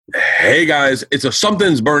Hey guys, it's a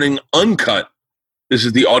Something's Burning Uncut. This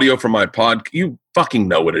is the audio from my pod. You fucking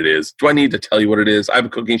know what it is. Do I need to tell you what it is? I have a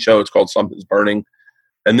cooking show. It's called Something's Burning.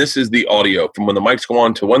 And this is the audio from when the mics go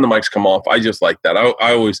on to when the mics come off. I just like that.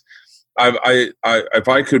 If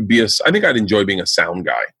I could be I think I'd enjoy being a sound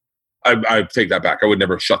guy. I take that back. I would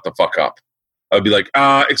never shut the fuck up. I would be like,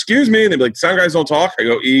 excuse me. And they'd be like, sound guys don't talk. I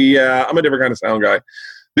go, yeah, I'm a different kind of sound guy.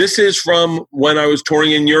 This is from when I was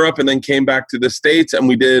touring in Europe and then came back to the States, and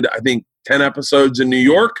we did, I think, 10 episodes in New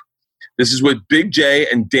York. This is with Big J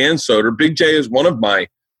and Dan Soder. Big J is one of my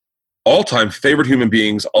all-time favorite human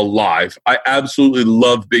beings alive. I absolutely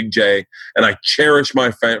love Big J, and I cherish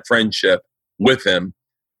my friendship with him.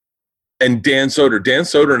 And Dan Soder. Dan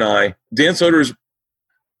Soder's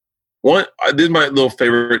one. This is my little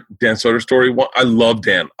favorite Dan Soder story. I love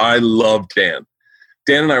Dan.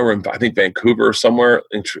 Dan and I were in, I think, Vancouver or somewhere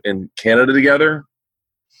in Canada together.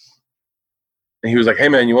 And he was like, hey,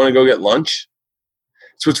 man, you want to go get lunch?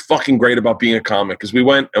 That's what's fucking great about being a comic, because we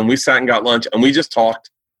went and we sat and got lunch, and we just talked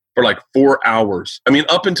for like 4 hours. I mean,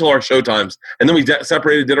 up until our show times. And then we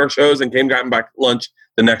separated, did our shows, and gotten back lunch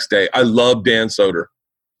the next day. I love Dan Soder.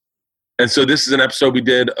 And so this is an episode we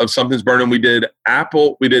did of Something's Burning. We did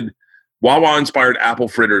Wawa-inspired apple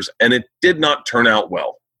fritters, and it did not turn out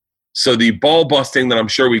well. So the ball busting that I'm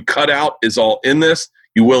sure we cut out is all in this.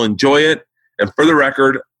 You will enjoy it. And for the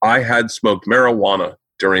record, I had smoked marijuana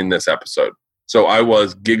during this episode. So I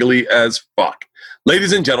was giggly as fuck.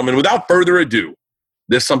 Ladies and gentlemen, without further ado,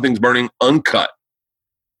 this Something's Burning Uncut.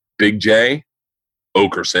 Big J,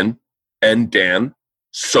 Oakerson, and Dan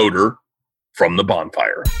Soder from the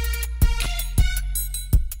bonfire.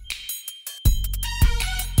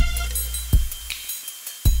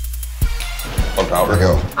 On powder. There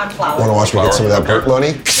you go. On flour. Want to watch me get some of that burnt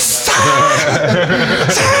money?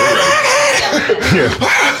 Yeah.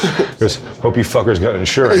 Just hope you fuckers got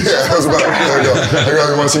insurance. Yeah, I was about there you go.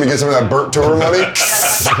 You want to see me get some of that burnt tour money?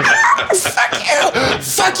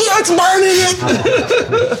 Fuck you, it's burning it.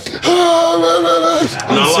 Not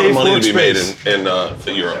a lot of money to be made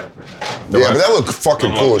in Europe. Yeah, but that looked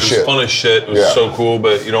fucking cool as shit. It was fun as shit. It was so cool,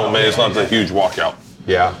 but you don't make, it's not a huge walkout.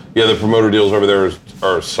 Yeah. Yeah, the promoter deals over there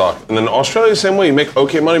are suck. And then Australia, the same way. You make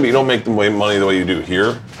okay money, but you don't make the money the way you do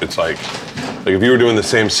here. It's like if you were doing the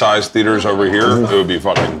same size theaters over here, it would be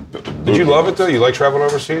fucking... Did you love it, though? You like traveling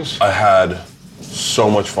overseas? I had so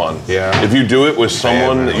much fun. Yeah. If you do it with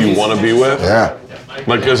someone that you want to be with. Yeah.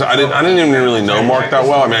 Like, because I didn't even really know Mark that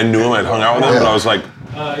well. I mean, I knew him. I'd hung out with him, but I was like...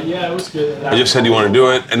 Yeah, it was good. I just said, you want to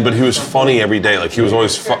do it? But he was funny every day. Like, he was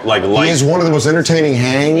always light. He's one of the most entertaining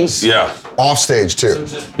hangs. Yeah. Off stage too.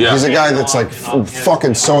 Yeah. He's a guy that's like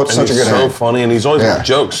fucking such a good hang. So funny, and he's always got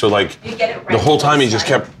jokes. So like, the whole time he just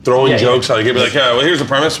kept throwing jokes out. He'd be like, yeah, well, here's the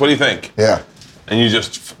premise. What do you think? Yeah. And you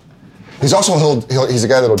just... He's also, he's a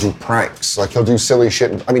guy that'll do pranks. Like, he'll do silly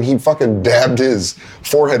shit. I mean, he fucking dabbed his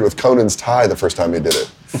forehead with Conan's tie the first time he did it.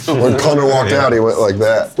 When Conan walked out, he went like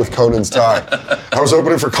that with Conan's tie. I was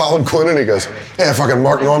opening for Colin Quinn, and he goes, yeah, fucking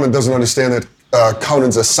Mark Norman doesn't understand that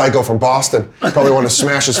Conan's a psycho from Boston. Probably want to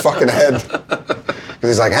smash his fucking head.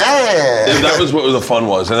 Because he's like, hey. That was what the fun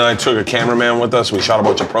was. And then I took a cameraman with us. We shot a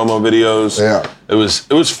bunch of promo videos. Yeah. It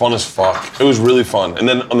was fun as fuck. It was really fun. And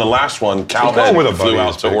then on the last one, Calvin flew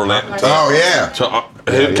out to Orlando. Oh, yeah.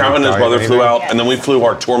 Calvin and his brother flew out, and then we flew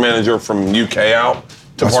our tour manager from UK out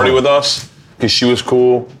to party with us because she was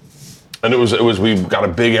cool. And it was we got a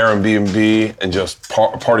big Airbnb and just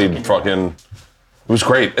partied fucking. It was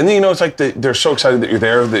great. And then, it's like they're so excited that you're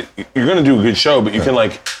there that you're going to do a good show, but you can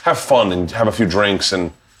like have fun and have a few drinks.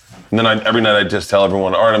 And then every night I'd just tell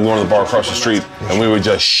everyone, all right, I'm going to the bar across the street. And we would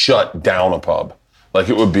just shut down a pub. Like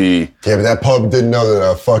it would be... Yeah, but that pub didn't know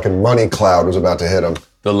that a fucking money cloud was about to hit them.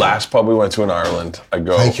 The last pub we went to in Ireland, I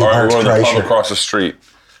go, Thank you, all right, we're going to the Oakerson. pub across the street.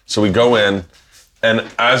 So we go in, and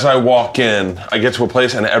as I walk in, I get to a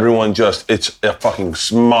place and everyone it's a fucking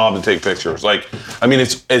mob to take pictures. Like, I mean,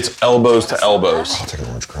 it's elbows to elbows. I'll take an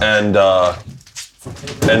orange crack. And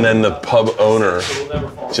then the pub owner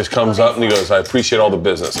just comes up and he goes, I appreciate all the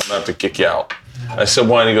business. I'm going to have to kick you out. I said,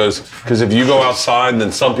 why? And he goes, because if you go outside,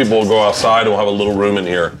 then some people will go outside and we'll have a little room in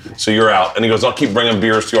here. So you're out. And he goes, I'll keep bringing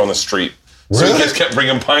beers to you on the street. So he just kept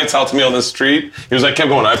bringing pints out to me on the street. He was like, kept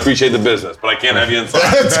going, I appreciate the business, but I can't have you inside.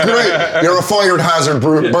 That's great. You're a fire hazard,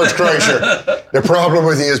 Bert Kreischer. The problem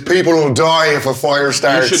with you is people will die if a fire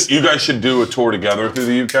starts. You guys should do a tour together through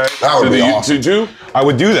the UK. That would be awesome. I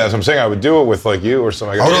would do that. So I'm saying I would do it with like you or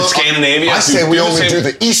something. In Scandinavia. I say we only do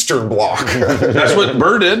the Eastern Bloc. That's what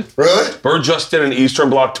Burr did. Really? Burr just did an Eastern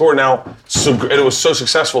Bloc tour. Now, it was so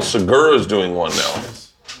successful, Segura's doing one now.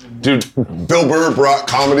 Dude, Bill Burr brought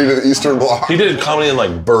comedy to the Eastern Bloc. he did comedy in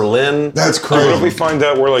like Berlin. That's What if we crazy. find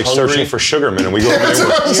out we're like Hungry. searching for Sugarman and we go over That's there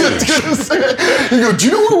what I was with just gonna say. You go, do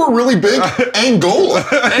you know where we're really big? Angola.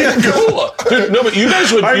 Angola. Dude, no, but you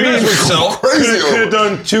guys would sell. Crazy. Could have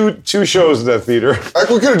done two shows at that theater. Like,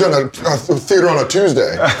 we could have done a theater on a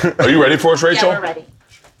Tuesday. Are you ready for us, Rachel? Yeah, we're ready.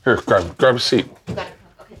 Here, grab a seat. You got it.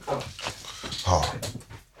 Okay, cool. Oh,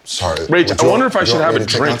 sorry. Rach, Would I you wonder want- if I would you should want have me a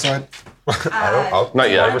to take drink. outside? Not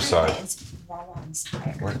yet. Riverside. It's while on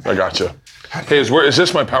fire. I gotcha. Hey, is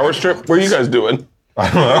this my power strip? What are you guys doing? I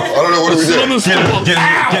don't know. What do we Sit on do? the stool.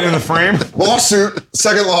 Get in the frame. Lawsuit.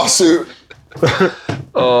 Second lawsuit.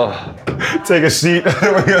 Take a seat.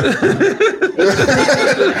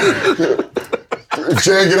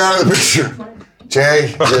 Jay, get out of the picture.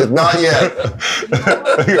 Jay, not yet.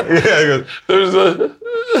 Yeah. There's a.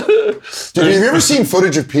 Dude, have you ever seen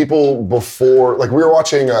footage of people before? Like, we were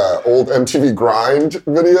watching old MTV Grind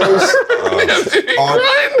videos.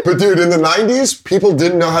 But dude, in the 90s, people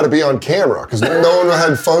didn't know how to be on camera because no one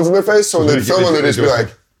had phones in their face. So when they'd film them, they'd just be like,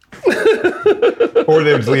 Or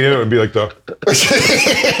they would lean in and be like, the.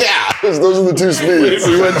 yeah, those are the two speeds.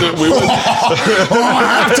 We went to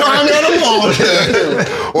Halftime at a ball game.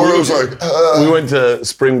 Or it was like, we went to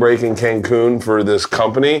spring break in Cancun for this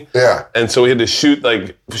company. Yeah. And so we had to shoot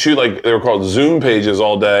like they were called Zoom pages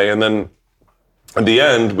all day, and then at the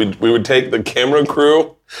end we would take the camera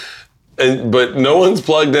crew. But no one's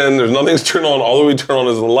plugged in. There's nothing's turned on. All we turn on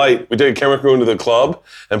is the light. We take a camera crew into the club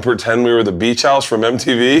and pretend we were the beach house from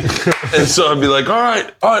MTV. And so I'd be like, all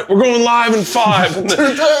right, we're going live in 5. And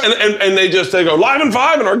they go live in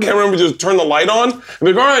 5, and our camera would just turn the light on. And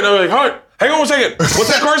be like, all right. And I'm like, all right, hang on 1 second. What's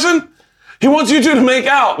that, Carson? He wants you two to make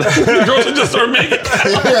out. The girls would just start making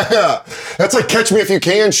out. yeah. That's like Catch Me If You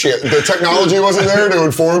Can shit. The technology wasn't there to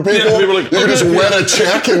inform people. Yeah, people were like, you could just wet a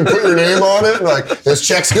check and put your name on it. And like, this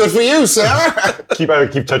check's good for you, sir.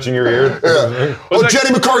 Keep touching your ear. Yeah. Oh, Jenny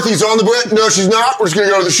McCarthy's on the way. No, she's not. We're just going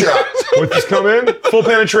to go to the shop. Would this come in? Full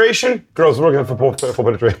penetration? Girls, we're looking for full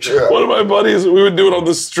penetration. Yeah. One of my buddies, we would do it on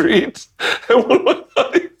the street. And one of my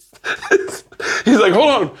buddies, he's like, hold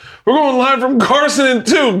on, we're going live from Carson and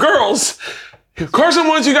 2 girls. Carson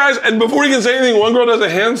wants you guys, and before he can say anything, one girl does a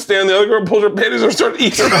handstand, the other girl pulls her panties and starts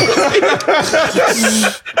eating her pussy.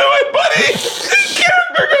 And my buddy, his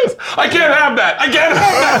character goes, I can't have that. I can't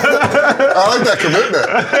have that. I like that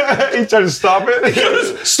commitment. He tried to stop it. He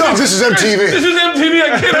goes, Stop, this is MTV. This is MTV.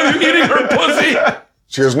 I can't have you eating her pussy.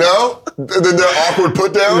 She goes, no. And then the awkward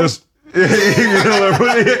put down.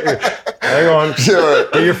 Hang on. Yeah.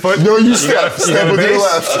 Get your foot. No, you step. You Step got a with your base?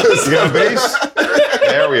 left. You got a base?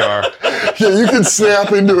 There we are. Yeah, you can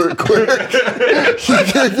snap into it quick. We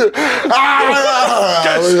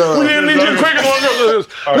need you quick. And one girl goes,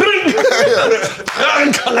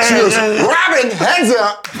 She goes, Robin, heads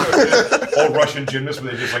up. Old Russian gymnasts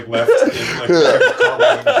where they just like left and like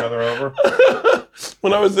cartwheeling each other over.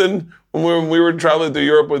 when we were traveling through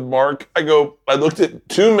Europe with Mark, I looked at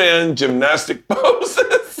 2-man gymnastic poses.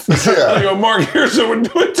 Yeah. I go, Mark, here's what we're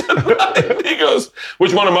doing tonight. He goes,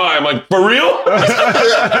 which one am I? I'm like, for real?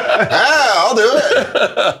 I'll do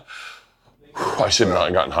it. I should not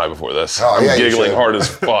have gotten high before this. Oh, I'm yeah, you giggling should. hard as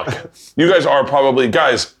fuck. You guys are probably,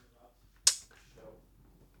 guys.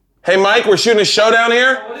 Hey, Mike, we're shooting a show down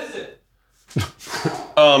here. What is it?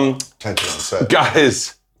 Tension on set.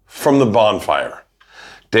 Guys from the bonfire.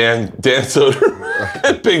 Dan Soder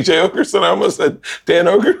and Big J Oakerson. I almost said Dan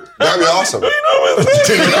Oakerson. That'd be awesome. You know his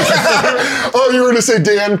name? Oh, you were going to say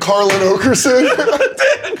Dan Carlin Oakerson?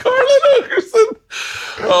 Dan Carlin Oakerson.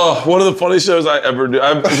 Oh, one of the funniest shows I ever do.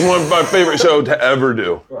 It's one of my favorite shows to ever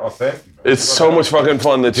do. Oh, thank you. It's so much fucking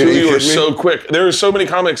fun. The two of you are so quick. There are so many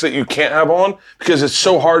comics that you can't have on because it's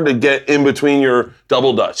so hard to get in between your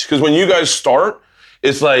double dutch. Because when you guys start,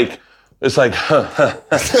 it's like, there's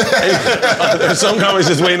some comics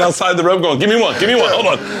just waiting outside the rope going, give me one, hold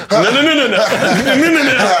on. No.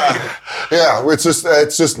 Yeah,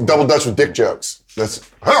 it's just double dutch with dick jokes.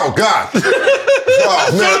 Oh, God. Oh,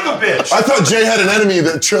 man. Son of a bitch. I thought Jay had an enemy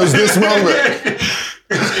that chose this moment.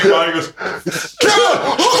 He goes,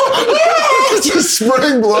 It's just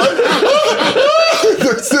spraying blood.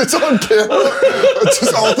 It's on camera. It's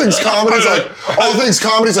just all things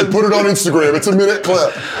comedy's like put it on Instagram. It's a minute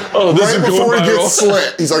clip. Oh, this Right is before going he viral. gets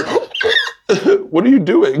slit, he's like, What are you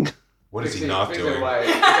doing? what is he not doing?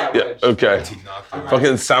 Yeah, okay.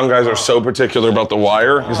 Fucking sound guys are so particular about the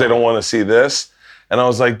wire because they don't want to see this. And I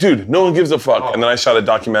was like, dude, no one gives a fuck. And then I shot a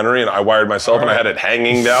documentary and I wired myself and I had it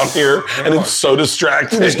hanging down here and it's so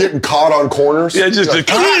distracting. just getting caught on corners. Yeah, just Like,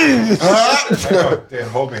 Dan,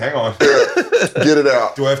 hold me, hang on. get it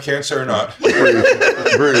out. Do I have cancer or not?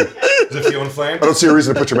 Breathe. Is it feeling inflamed? I don't see a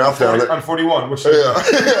reason to put your mouth down. On 41. Which Yeah.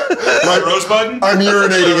 my rose button? I'm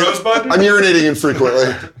urinating. Rose button? I'm urinating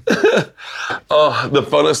infrequently. Oh, the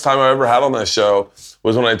funnest time I ever had on that show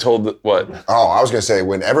was when I told what? Oh, I was gonna say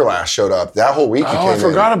when Everlast showed up that whole week. Oh, I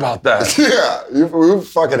forgot about that. Yeah, you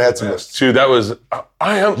fucking had some. Dude, that was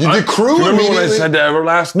I am. The crew. Do you remember when I immediately- said to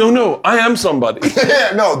Everlast? No, I am somebody.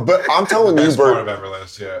 Yeah, no, but I'm telling you, Best part Bert. of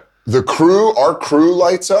Everlast, yeah. The our crew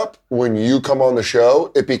lights up when you come on the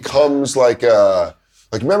show. It becomes like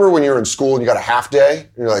remember when you were in school and you got a half day?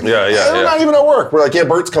 And you're like, we're not even at work. We're like, yeah,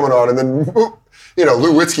 Bert's coming on, and then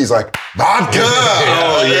Lou Witzke's like, vodka.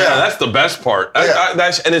 Oh yeah, that's the best part.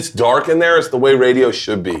 And it's dark in there. It's the way radio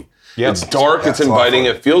should be. Yep. It's dark. It's inviting.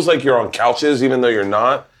 It feels like you're on couches, even though you're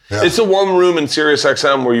not. Yeah. It's a one room in Sirius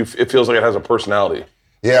XM where it feels like it has a personality.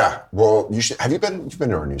 Yeah. Well, you've been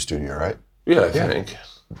to our new studio, right? Yeah, I think.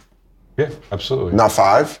 Yeah, absolutely. Not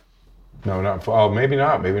 5? No, not. Oh, maybe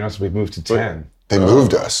not. Maybe not. So we've moved to 10. They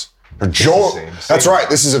moved us. Or Joel. Same. That's right.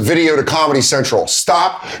 This is a video to Comedy Central.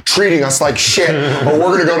 Stop treating us like shit, or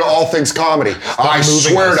we're gonna go to All Things Comedy. I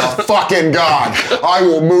swear to fucking God, I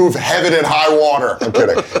will move heaven and high water. I'm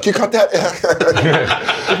kidding. Can you cut that?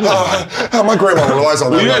 My grandma relies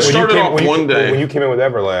on that. You guys started off one day. When you came in with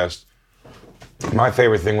Everlast, my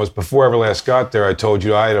favorite thing was before Everlast got there, I told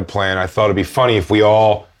you I had a plan. I thought it'd be funny if we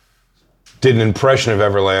all did an impression of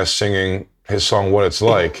Everlast singing his song "What It's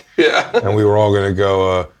Like." Yeah. And we were all gonna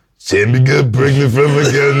go, Sammy got pregnant from a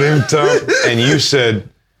guy named Tom. And you said,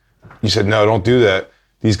 no, don't do that.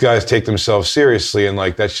 These guys take themselves seriously, and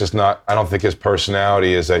like that's just not. I don't think his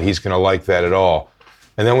personality is that he's gonna like that at all.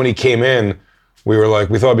 And then when he came in, we were like,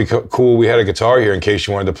 we thought it'd be cool. We had a guitar here in case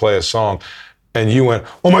you wanted to play a song. And you went,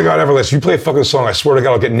 oh my God, Everlast, if you play a fucking song, I swear to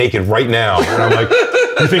God, I'll get naked right now. And I'm like,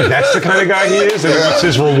 you think that's the kind of guy he is? And what's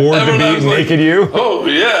his reward to be naked you? Oh,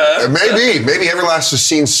 yeah. Maybe Everlast has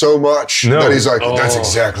seen so much that he's like, that's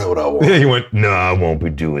exactly what I want. Yeah, he went, no, I won't be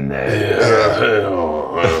doing that.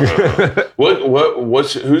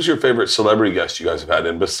 Who's your favorite celebrity guest you guys have had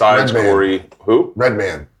in besides Redman. Corey? Who?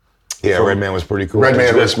 Redman. Yeah, Redman was pretty cool. Redman.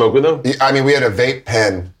 Did you guys smoke with him? I mean, we had a vape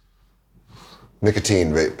pen.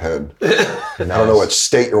 Nicotine vape pen. I don't know what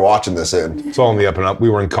state you're watching this in. It's all in the up and up. We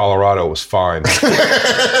were in Colorado. It was fine.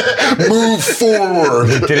 Move forward.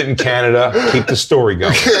 We did it in Canada. Keep the story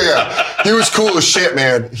going. Yeah. He was cool as shit,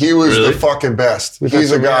 man. He was Really? the fucking best. had He's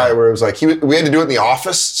a some- guy where it was like, we had to do it in the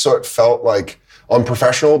office, so it felt like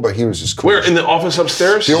unprofessional, but he was just cool. Where, in the office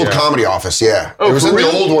upstairs? The old comedy office, yeah. Oh, it was for in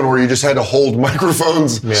real? the old one where you just had to hold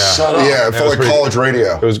microphones. Yeah. Shut up. Yeah, it felt was like pretty- college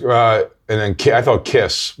radio. It was, and then I thought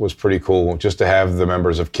Kiss was pretty cool, just to have the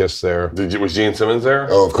members of Kiss there. Was Gene Simmons there?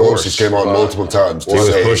 Oh, of course. He came on multiple times. He was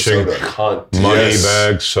pushing Cunt.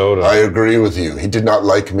 Moneybag Soda. I agree with you. He did not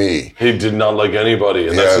like me. He did not like anybody,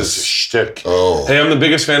 and that's his shtick. Oh. Hey, I'm the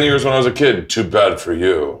biggest fan of yours when I was a kid. Too bad for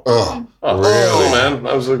you. Oh. Really, man?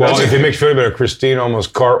 I was like, Well, that's if it makes you feel better, Christine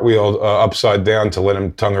almost cartwheeled upside down to let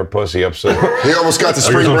him tongue her pussy upside. He almost got the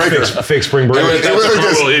spring breaker. Fake spring break. That's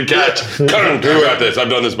a rule he'd catch. Come, I got this. I've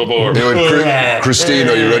done this before. He went, Christine,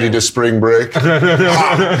 are you ready to spring break?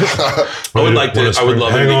 I would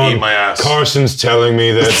love him to eat my ass. Carson's telling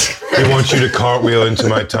me that he wants you to cartwheel into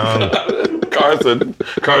my tongue.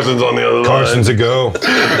 Carson's on the other Carson's a go.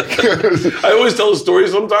 I always tell a story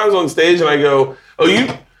sometimes on stage, and I go,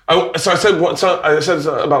 I said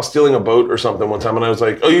about stealing a boat or something one time, and I was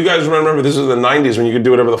like, you guys remember this was the 90s when you could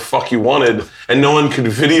do whatever the fuck you wanted, and no one could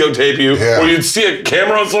videotape you, or you'd see a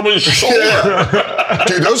camera on someone's shoulder. Yeah.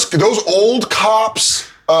 Dude, those old cops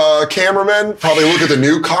cameramen probably look at the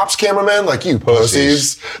new cops cameramen like, you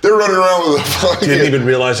pussies. They're running around with a fucking... Didn't even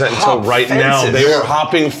realize that until right now. They were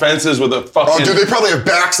hopping fences with a fucking... Oh, dude, they probably have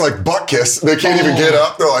backs like butt kiss. They can't even get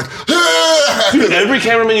up. They're like... Dude, every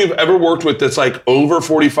cameraman you've ever worked with that's like over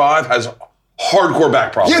 45 has hardcore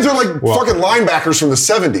back problems. Yeah, they're like fucking linebackers from the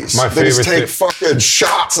 70s. They just take fucking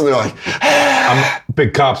shots and they're like... I'm a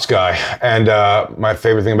big Cops guy. And my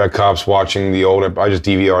favorite thing about Cops, watching the old... I just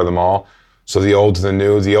DVR them all. So the old to the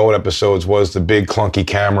new, the old episodes was the big clunky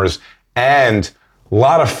cameras and a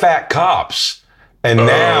lot of fat cops. And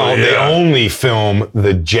now they only film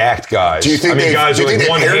the jacked guys. Do you think guys with like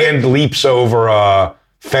one hand leaps over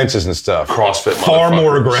fences and stuff. CrossFit Far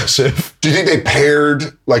more aggressive. Do you think they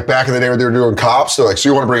paired, like back in the day when they were doing Cops? They're like, so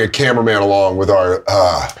you want to bring a cameraman along with our,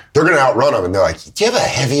 they're going to outrun them. And they're like, do you have a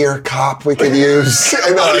heavier cop we could use?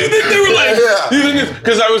 And Oh, do you think they were like, yeah.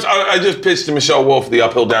 Because I just pitched to Michelle Wolf the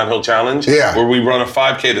uphill downhill challenge, where we run a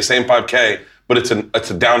 5K, the same 5K, but it's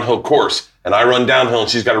a downhill course, and I run downhill, and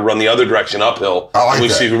she's got to run the other direction uphill, and we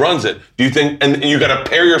see who runs it. Do you think? And you got to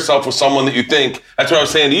pair yourself with someone that you think. That's what I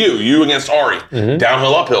was saying to you. You against Ari,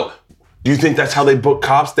 downhill, uphill. Do you think that's how they book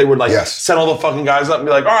cops? They would like Yes. set all the fucking guys up and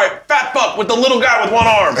be like, all right, fat fuck with the little guy with one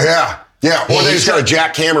arm. Yeah. Or they just got a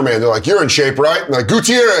jack cameraman. They're like, you're in shape, right? And like,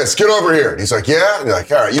 Gutierrez, get over here. And he's like, yeah. And they're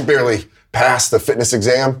like, all right, you barely passed the fitness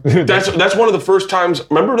exam. That's one of the first times.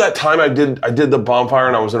 Remember that time I did the bonfire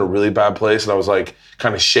and I was in a really bad place and I was like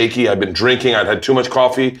kind of shaky. I'd been drinking. I'd had too much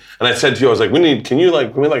coffee. And I said to you, I was like, can we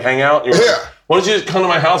hang out? And you were like, why don't you just come to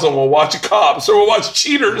my house and we'll watch Cops or we'll watch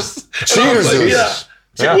Cheaters? Cheaters, like, yeah.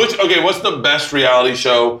 Yeah. What's the best reality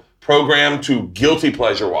show program to guilty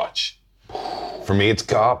pleasure watch? For me, it's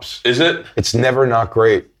Cops. Is it? It's never not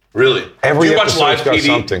great. Really? Every Do you watch episode's Live got PD?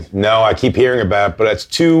 something. No, I keep hearing about it, but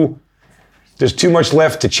there's too much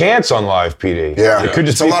left to chance on Live PD. Yeah. It could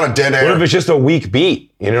just It's a lot of dead air. What if it's just a weak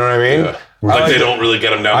beat? You know what I mean? Yeah. Like they don't really get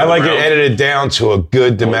them down I to the like it ground. edited down to a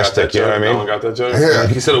good domestic. You know what I No mean? one got that joke? Yeah.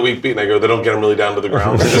 He said a weak beat and I go, they don't get them really down to the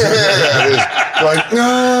ground. They're like,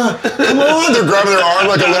 nah, come on. They're grabbing their arm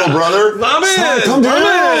like a little brother. Come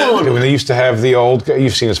down. When they used to have the old,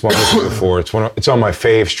 you've seen this one before. It's on my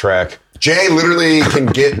faves track. Jay literally can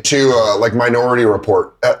get to like Minority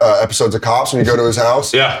Report episodes of Cops when you go to his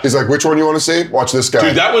house. Yeah. He's like, which one you want to see? Watch this guy.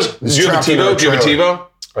 Dude, that was, do you have a TiVo? Do you have a TiVo?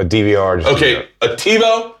 A DVR. Okay, a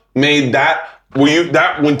TiVo made that. When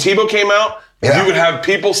TiVo came out, you would have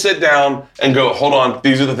people sit down and go, hold on,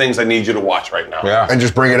 these are the things I need you to watch right now. Yeah. And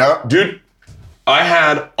just bring it up? Dude, I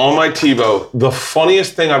had on my TiVo the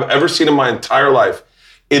funniest thing I've ever seen in my entire life.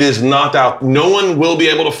 It is not out. No one will be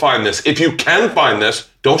able to find this. If you can find this,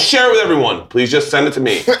 don't share it with everyone. Please just send it to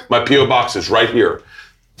me. My P.O. box is right here.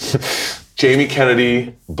 Jamie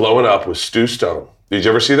Kennedy blowing up with Stu Stone. Did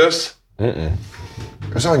you ever see this? It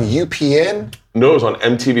was on UPN? No, it was on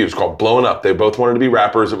MTV. It was called Blowing Up. They both wanted to be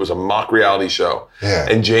rappers. It was a mock reality show. Yeah.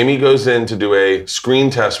 And Jamie goes in to do a screen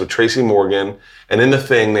test with Tracy Morgan. And in the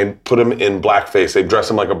thing, they put him in blackface. They dress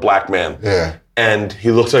him like a black man. Yeah. And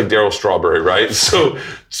he looks like Daryl Strawberry, right? So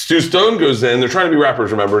Stu Stone goes in. They're trying to be rappers,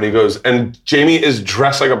 remember? And he goes, and Jamie is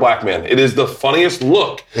dressed like a black man. It is the funniest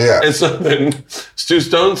look. Yeah. And so then Stu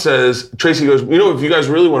Stone says, Tracy goes, you know, if you guys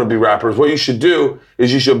really want to be rappers, what you should do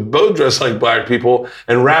is you should both dress like black people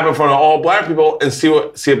and rap in front of all black people and see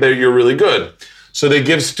if you're really good. So they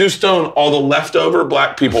give Stu Stone all the leftover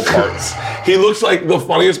black people parts. He looks like the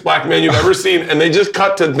funniest black man you've ever seen, and they just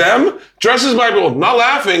cut to them dressed as black people, not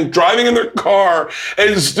laughing, driving in their car,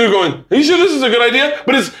 and Stu going, "Are you sure this is a good idea?"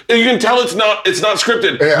 But you can tell it's not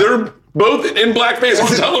scripted. Yeah. They're both in blackface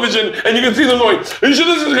on television, and you can see them going, "Are you sure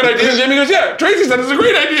this is a good idea?" And Jamie goes, "Yeah, Tracy said it's a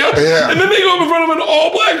great idea." Yeah. And then they go up in front of an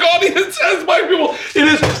all-black audience as black people.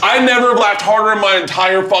 I never have laughed harder in my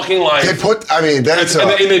entire fucking life. And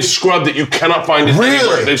And they've scrubbed it. You cannot find it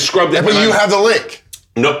anywhere. They've scrubbed it. But you have the link.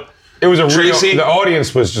 Nope. It was Tracy. The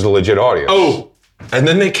audience was just a legit audience. Oh, and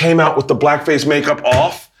then they came out with the blackface makeup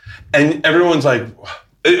off, and everyone's like,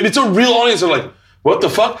 it's a real audience. They're like, what the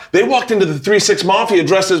fuck? They walked into the 3-6 Mafia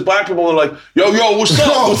dressed as black people and they're like, yo, what's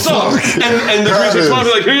up? What's up? And the 3-6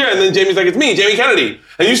 Mafia like, yeah. And then Jamie's like, it's me, Jamie Kennedy.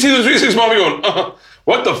 And you see the 3-6 Mafia going,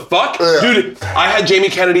 what the fuck? Yeah. Dude, I had Jamie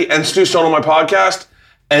Kennedy and Stu Stone on my podcast,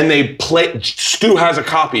 and Stu has a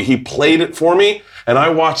copy. He played it for me, and I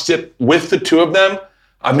watched it with the two of them.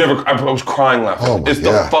 I was crying laughing. Oh my It's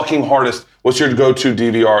God. the fucking hardest. What's your go-to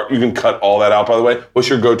DVR? You can cut all that out, by the way. What's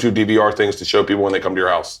your go-to DVR things to show people when they come to your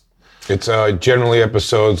house? It's generally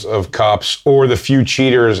episodes of Cops or the few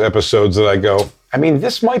Cheaters episodes that I go, I mean,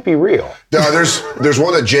 this might be real. No, there's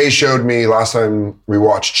one that Jay showed me last time we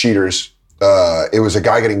watched Cheaters. It was a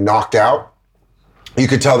guy getting knocked out. You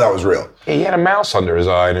could tell that was real. Yeah, he had a mouse under his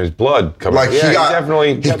eye and his blood coming. Like yeah,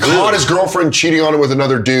 he caught his girlfriend cheating on him with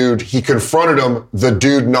another dude. He confronted him. The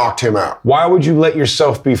dude knocked him out. Why would you let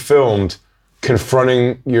yourself be filmed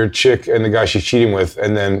confronting your chick and the guy she's cheating with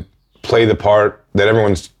and then play the part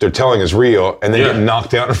that they're telling is real and then get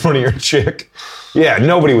knocked out in front of your chick? Yeah,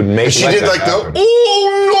 nobody would make She let did that like happen.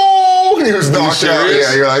 oh no! He was knocked out. serious?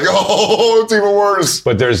 Yeah, you're like, oh, it's even worse.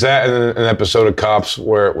 But there's that in an episode of Cops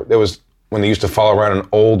where there was when they used to follow around an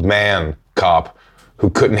old man cop who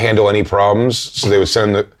couldn't handle any problems, so they would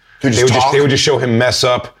send they would just show him mess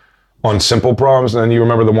up on simple problems. And then you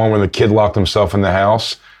remember the one when the kid locked himself in the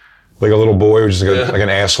house, like a little boy, was just like an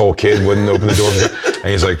asshole kid, wouldn't open the door, and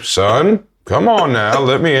he's like, "Son, come on now,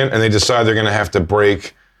 let me in." And they decide they're gonna have to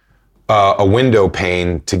break a window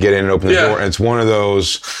pane to get in and open the door, and it's one of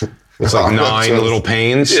those. It's like 9 little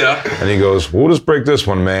panes. Yeah. And he goes, "We'll just break this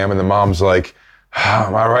one, ma'am." And the mom's like,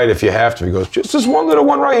 all right, if you have to. He goes, "Just this one little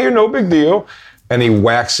one right here, no big deal." And he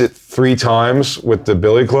whacks it 3 times with the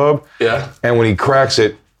billy club. Yeah. And when he cracks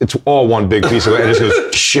it, it's all one big piece of it. And it just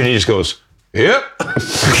goes, shit, he just goes, "Yep."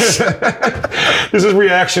 This is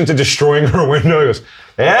reaction to destroying her window. He goes,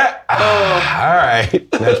 "Yeah, all right."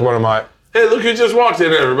 And that's one of my, Hey, look who just walked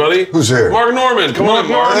in, everybody. Who's here? Mark Norman. Come on,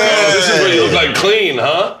 Mark. Hey. This is what you look like clean,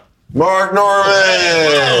 huh? Mark Norman.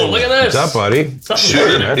 Oh, look at this. What's up, buddy? Something's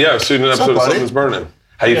Shooting, burning. yeah, shooting an episode of buddy? Something's Burning.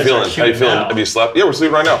 How you guys feeling? are How you shooting feeling? now. Have you slept? Yeah, we're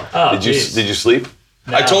sleeping right now. Oh, did you geez. sleep?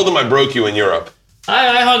 No. I told them I broke you in Europe.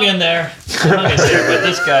 I hung in there. But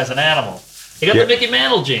this guy's an animal. He got the Mickey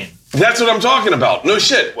Mantle gene. That's what I'm talking about. No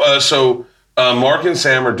shit. So Mark and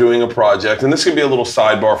Sam are doing a project, and this can be a little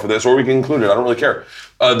sidebar for this, or we can include it. I don't really care.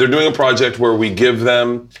 They're doing a project where we give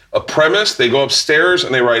them a premise. They go upstairs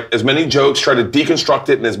and they write as many jokes, try to deconstruct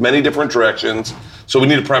it in as many different directions. So we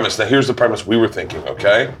need a premise. Now here's the premise we were thinking,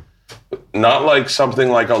 okay? Not like something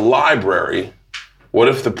like a library. What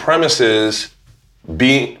if the premise is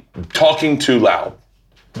talking too loud?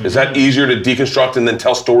 Is that easier to deconstruct and then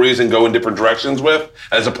tell stories and go in different directions with,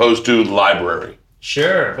 as opposed to library?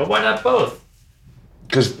 Sure, but why not both?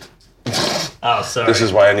 Because Oh, sorry. this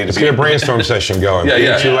is why I need to Let's be get a brainstorm session going. Yeah, Being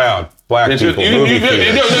yeah. too loud. Black people, You movie can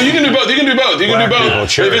theaters. do both. You can do both. You can Black do both. people, If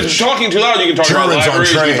church. it's talking too loud, you can talk Germans about on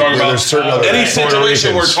libraries. You train. can talk Yeah, about there's certain other- any Puerto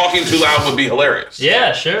situation where Ricans. talking too loud would be hilarious.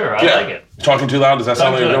 Yeah, sure. I like it. Talking too loud, does that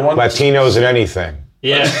sound like a Talking good one? Latinos at anything.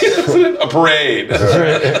 Yeah, A parade.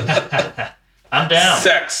 I'm down.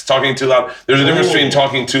 Sex. Talking too loud. There's a difference between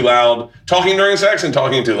talking too loud, talking during sex, and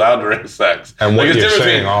talking too loud during sex. And what Like, you're it's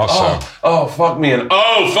different saying also. Oh, fuck me, and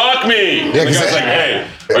oh, fuck me. The 'cause guy's they- like, hey,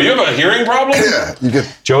 are you have a hearing problem? Yeah, you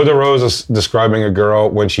get. Joe DeRosa is describing a girl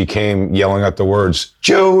when she came yelling out the words,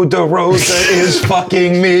 Joe DeRosa is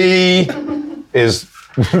fucking me, is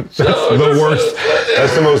the worst.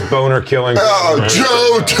 That's the most boner killing. Oh,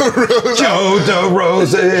 Joe DeRosa. Joe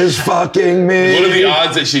DeRosa is fucking me. What are the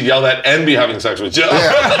odds that she'd yell that and be having sex with Joe?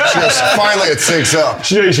 Yeah, she goes, finally it syncs up.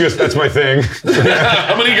 She goes, that's my thing.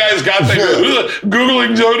 How many guys got that?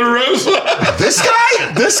 Googling Joe DeRosa? This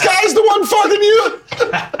guy? This guy's the one fucking you?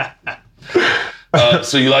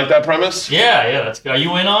 So you like that premise? Yeah, that's good. Are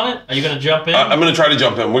you in on it? Are you going to jump in? I'm gonna try to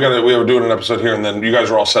jump in. We were doing an episode here, and then you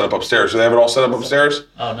guys are all set up upstairs. Do they have it all set up upstairs?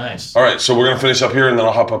 Oh, nice. All right, so we're gonna finish up here, and then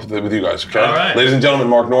I'll hop up with you guys. Okay? All right. Ladies and gentlemen,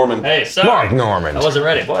 Mark Norman. Hey, sorry. Mark Norman. I wasn't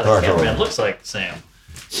ready. Boy, Mark that cameraman Norman. looks like Sam.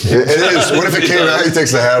 It is. What if it came out? He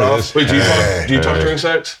takes the hat off. Wait, do you Hey. talk during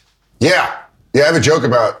sex? Yeah. Yeah, I have a joke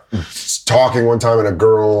about talking one time and a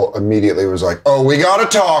girl immediately was like, oh, we got a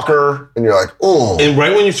talker. And you're like, oh. And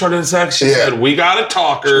right when you started sex, she Yeah. said, "We got a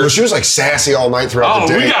talker." Well, she was like sassy all night throughout Oh,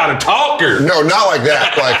 the day. we got a talker. No, not like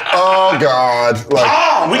that. Like, oh, God. Like,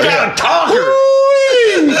 Oh, we got a talker.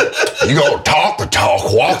 you go talk the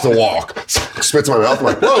talk, walk the walk. Spits in my mouth. I'm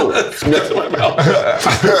like, whoa. Spits in my mouth.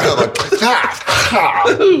 I'm like,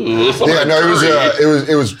 yeah, no,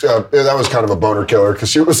 that was kind of a boner killer because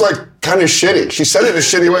she was like kind of shitty. She said it in a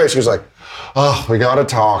shitty way. She was like, oh, we got a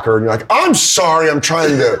talker. And you're like, I'm sorry, I'm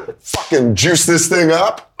trying to fucking juice this thing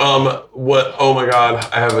up. What? Oh my God,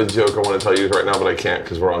 I have a joke I want to tell you right now, but I can't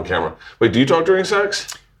because we're on camera. Wait, do you talk during sex?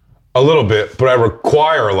 A little bit, but I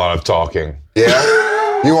require a lot of talking. Yeah?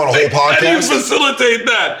 You want a whole How do you podcast? facilitate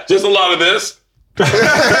that? Just a lot of this?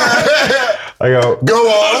 I go, Go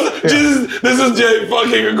on. Jesus, this is Jay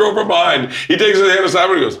fucking a girl from behind. He takes his hand aside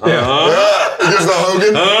and he goes, There's the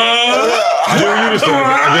Hogan. do you just do?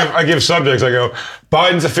 I give subjects. I go,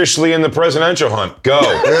 Biden's officially in the presidential hunt. Go.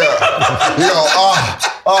 Yeah. You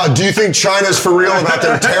go, do you think China's for real about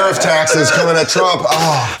their tariff taxes coming at Trump?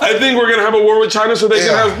 I think we're going to have a war with China so they can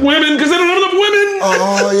Yeah. have women because they don't have enough women.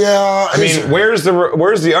 Oh, yeah. I mean, where's the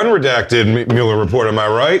unredacted Mueller report? Am I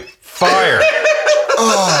right? Fire.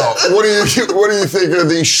 what do you think are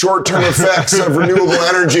the short-term effects of renewable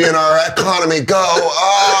energy in our economy? Go.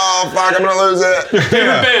 Oh, fuck, I'm going to lose it.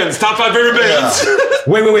 Favorite bands, top 5 favorite bands.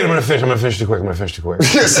 Wait. I'm gonna finish too quick.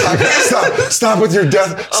 Stop with your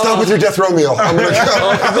death. Stop with your death row meal. I'm gonna go.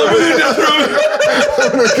 I'm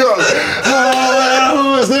gonna go.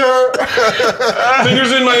 Who is there?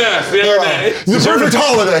 Fingers in my ass the other day. The perfect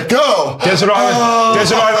holiday. Go. Desert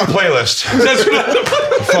Island playlist. That's what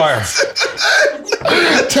Fire.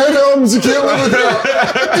 10 albums you can't live without.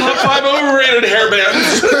 top 5 overrated hair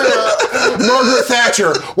bands. Margaret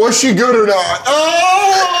Thatcher. Was she good or not?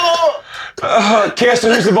 Oh.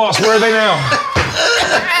 Caston, who's the boss? Where are they now?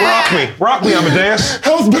 Rock me, Amadeus.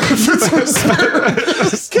 Health benefits.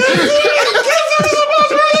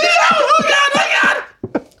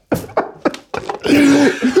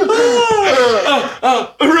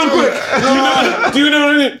 Real quick, do you know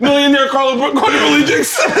any millionaire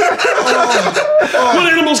quadriplegics?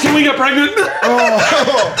 What animals can we get pregnant? I'm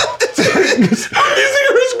using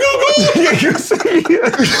her as Google.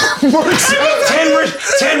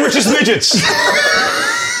 10 richest midgets.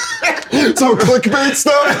 Some clickbait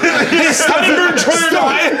stuff.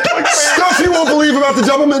 Stuff you won't believe about about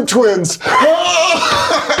the Doublemint twins.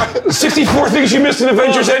 64 things you missed in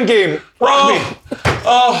Avengers Endgame. Rock me.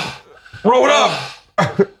 Roll it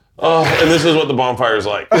up. And this is what the bonfire is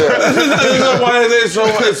like. This is why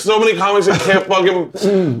there's so many comics that can't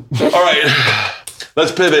fucking. All right,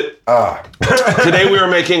 let's pivot. Today we are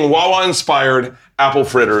making Wawa-inspired apple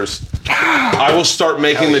fritters. I will start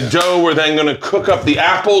making the dough. We're then going to cook up the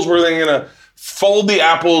apples. We're then going to fold the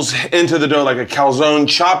apples into the dough like a calzone,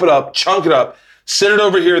 chop it up, chunk it up, sit it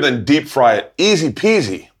over here, then deep fry it. Easy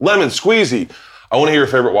peasy, lemon squeezy. I want to hear your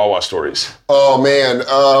favorite Wawa stories. Oh man,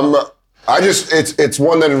 it's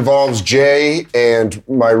one that involves Jay and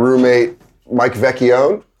my roommate Mike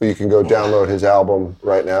Vecchione, who you can go download his album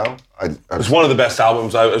right now. It's one of the best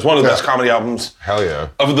albums. It's one of the best comedy albums. Hell yeah.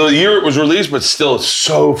 Of the year it was released, but still it's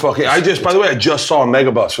so fucking. By the way, I just saw a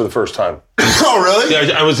Megabus for the first time. Oh really?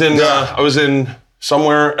 Yeah, I was in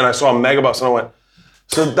somewhere and I saw a Megabus and I went,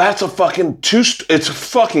 so that's a fucking it's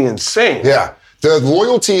fucking insane. Yeah. The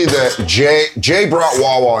loyalty that Jay brought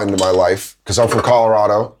Wawa into my life, because I'm from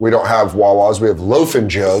Colorado. We don't have Wawas. We have loafing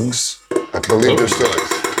jugs. I believe there's still.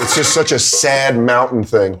 It's just such a sad mountain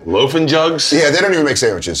thing. Loafing jugs? Yeah, they don't even make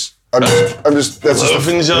sandwiches. That's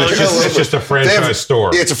Loafing jugs? It's just a franchise store.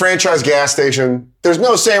 Yeah, it's a franchise gas station. There's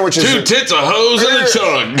no sandwiches. 2 tits, a hose, and a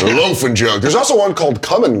chug. The loafing jug. There's also one called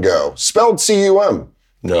Come and Go, spelled C-U-M.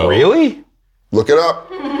 No. Really? Look it up.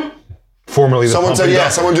 Formerly the Someone Pump said, and yeah,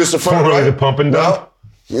 Dump. someone just affirmed. Formerly right? the Pump and Dump.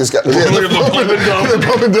 No. It's got, The Pump and Dump. The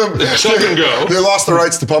Pump and Dump. The Chug and Go. They lost the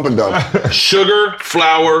rights to Pump and Dump. Sugar,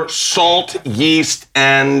 flour, salt, yeast,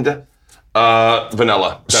 and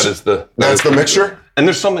vanilla. That is the. That's the mixture? And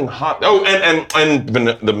there's something hot. Oh, and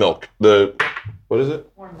the milk. What is it?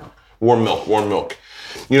 Warm milk. Warm milk.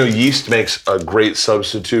 You know, yeast makes a great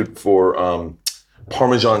substitute for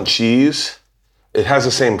Parmesan cheese. It has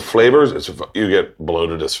the same flavors. You get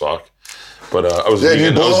bloated as fuck. But I was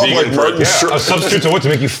vegan. blow up like Martin Yeah, Short. a substitute to what? To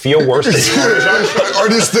make you feel worse? What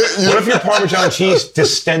if your Parmesan cheese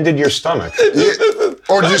distended your stomach?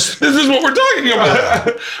 Or just This is what we're talking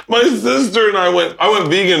about. My sister and I went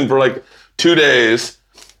vegan for like 2 days,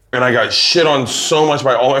 and I got shit on so much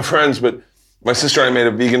by all my friends, but my sister and I made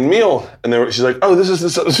a vegan meal, and she's like, oh, this is the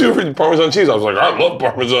substitute for Parmesan cheese. I was like, I love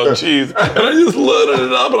Parmesan cheese. And I just loaded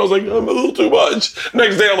it up, and I was like, I'm a little too much.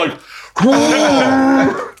 Next day, I'm like,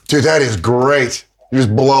 dude, that is great. You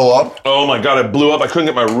just blow up. oh my God, I blew up. I couldn't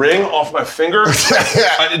get my ring off my finger.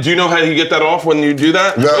 Do you know how you get that off when you do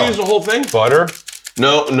that? No. I use the whole thing. Butter?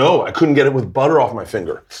 No, I couldn't get it with butter off my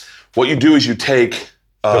finger. What you do is you take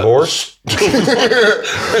Divorce? A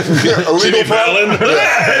legal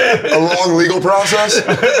a long legal process.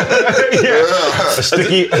 A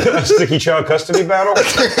sticky child custody battle?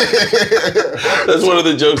 That's one of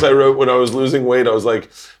the jokes I wrote when I was losing weight. I was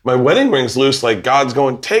like, my wedding ring's loose. Like God's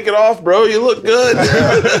going, take it off, bro. You look good.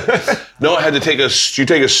 No, I had to take a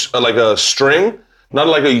string, not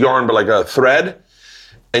like a yarn, but like a thread.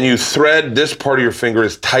 And you thread this part of your finger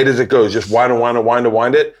as tight as it goes. Just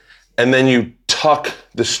wind it. And then you tuck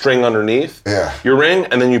the string underneath your ring,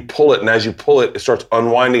 and then you pull it. And as you pull it, it starts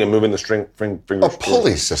unwinding and moving the fingers. A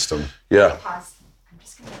pulley system. Yeah. Pause. I'm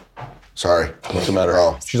just gonna. Sorry. What's the matter?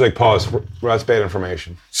 Oh. She's like, pause. That's bad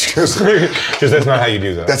information. Because that's not how you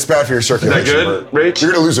do that. That's bad for your circulation. Is that good, Rach?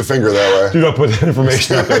 You're going to lose a finger that way. Do not put that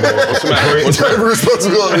information out there. What's the matter? I have a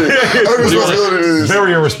responsibility. I have a responsibility to do this.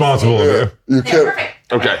 Very irresponsible of you. You Yeah, can't. perfect.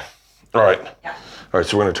 Okay. All right. Yeah. All right,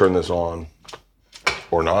 so we're going to turn this on.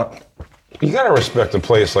 Or not. You gotta respect a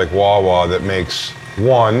place like Wawa that makes,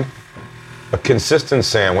 one, a consistent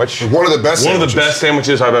sandwich. One of the best One of the sandwiches. best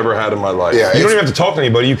sandwiches I've ever had in my life. Yeah, You don't even have to talk to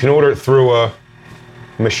anybody. You can order it through a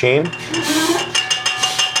machine.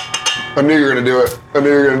 I knew you were going to do it. I knew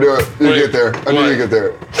you were going to do it. You get there. I knew What? you get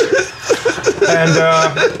there. And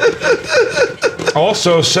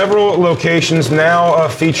also, several locations now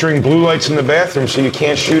featuring blue lights in the bathroom, so you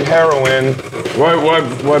can't shoot heroin. Why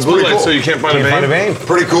blue pretty light cool. so you can't find Can't find a a vein? vein.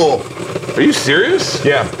 Pretty cool. Are you serious?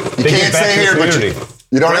 Yeah. You can't stay here, but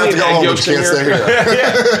you don't have to go home, but you can't stay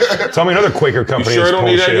here. Tell me another Quaker You company sure I that's don't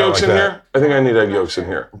pulling need egg shit out yolks like in that. here? I think I need egg yolks in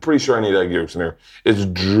here. I'm pretty sure I need egg yolks in here. It's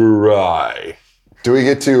dry. Do we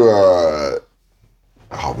get to,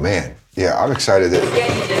 oh man. Yeah, I'm excited. Yeah,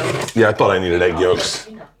 you do. Yeah, I thought I needed egg yolks.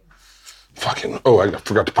 You know. Fucking, I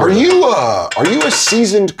forgot to put Are it you a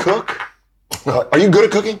seasoned cook? Are you good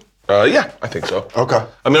at cooking? Yeah, I think so. Okay.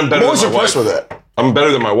 I mean, I'm better I'm always than my impressed wife. with that. I'm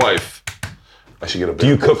better than my wife. I should get a bit. Do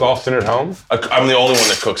you cook often at home? I'm the only one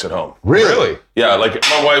that cooks at home. Really? Yeah, like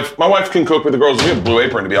my wife can cook with the girls. We have Blue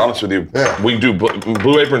Apron, to be honest with you. Yeah. We do.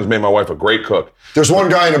 Blue Apron's made my wife a great cook. There's one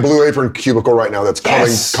guy in a Blue Apron cubicle right now that's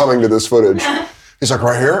Yes. coming to this footage. He's like,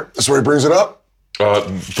 right here? This is where he brings it up?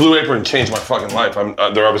 Blue Apron changed my fucking life.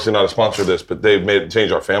 They're obviously not a sponsor of this, but they've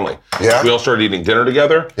changed our family. Yeah. We all started eating dinner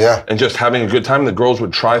together. Yeah. And just having a good time. The girls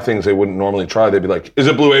would try things they wouldn't normally try. They'd be like, "Is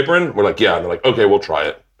it Blue Apron?" We're like, "Yeah." And they're like, "Okay, we'll try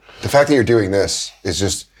it." The fact that you're doing this is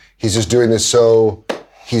just, he's just doing this so,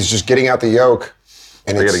 he's just getting out the yolk.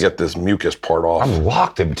 And I got to get this mucus part off. I'm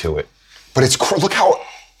locked into it. But it's, look how,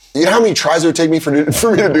 you know how many tries it would take me for me to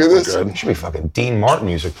do this? Good. Should be fucking Dean Martin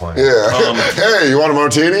music playing. Yeah. Hey, you want a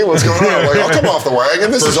martini? What's going on? I'm like, I'll come off the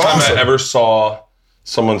wagon. This is First time awesome. I ever saw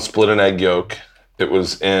someone split an egg yolk, it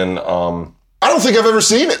was in... I don't think I've ever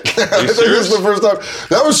seen it. I think this serious? is the first time.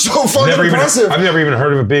 That was so fucking impressive. I've never even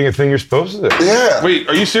heard of it being a thing you're supposed to do. Yeah. Wait,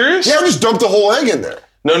 are you serious? Yeah, I just dumped the whole egg in there.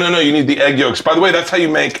 No, you need the egg yolks. By the way, that's how you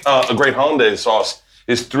make a great hollandaise sauce,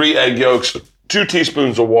 is 3 egg yolks, 2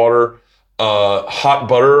 teaspoons of water, hot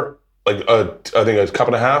butter, like I think a cup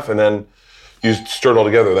and a half, and then you stir it all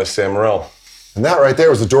together. That's Sam Morril. And that right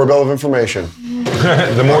there was the doorbell of information.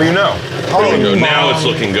 The more you know. There we go. Now it's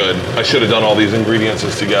looking good. I should have done all these ingredients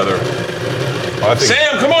together. I think,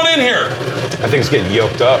 Sam, come on in here. I think it's getting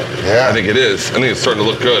yolked up. Yeah. I think it is. I think it's starting to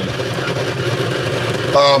look good.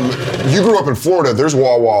 You grew up in Florida. There's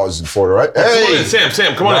Wawas in Florida, right? Come on in, Hey.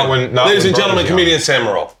 Sam, come on Not in. when- not Ladies when and gentlemen, Burner's comedian Sam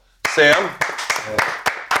Morril. Sam,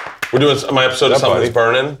 we're doing my episode of What's up, Something's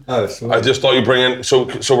Burning. Oh, sweet. I just thought you'd bring in, so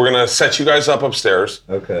we're going to set you guys up upstairs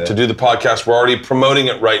Okay. to do the podcast. We're already promoting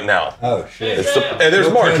it right now. Oh, shit. Hey, there's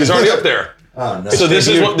Mark. He's already up there. Oh, no. So this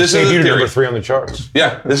is the Debut theory. number 3 on the charts.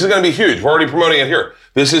 Yeah, this is going to be huge. We're already promoting it here.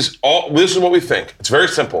 This is what we think. It's very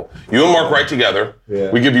simple. You and Mark write together.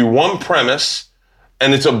 Yeah. We give you one premise,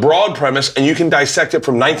 and it's a broad premise, and you can dissect it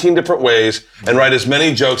from 19 different ways and write as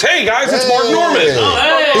many jokes. Hey guys, it's Mark Norman.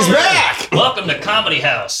 Hey, He's back. Welcome to Comedy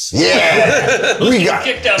House. Yeah. We got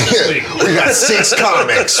kicked out this week. We got 6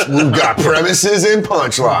 comics. We've got premises and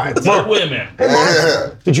punchlines. No women.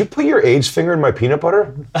 Yeah. Did you put your AIDS finger in my peanut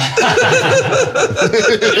butter? Put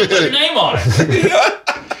your name on it.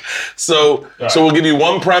 So we'll give you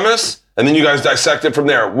one premise, and then you guys dissect it from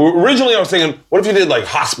there. Originally, I was thinking, what if you did like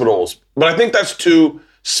hospitals? But I think that's too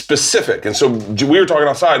specific. And so we were talking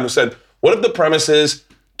outside, and we said, what if the premise is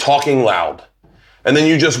talking loud? And then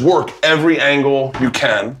you just work every angle you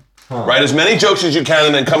can, write as many jokes as you can,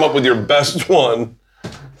 and then come up with your best one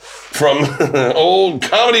from old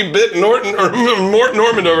comedy bit Mort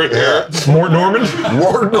Norman over here. Mort Norman?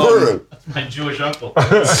 Mort Norman. My Jewish uncle.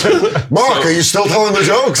 Mark, are you still telling the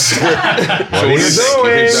jokes? What are you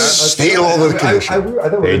doing? Steal all the condition. I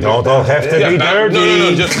thought They don't all have to be dirty.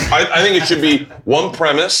 No. Just I think it should be one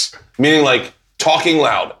premise, meaning like talking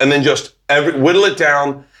loud, and then just whittle it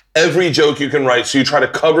down. Every joke you can write, so you try to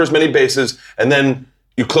cover as many bases, and then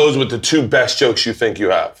you close with the 2 best jokes you think you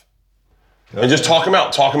have, and just talk them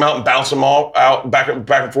out, and bounce them all out back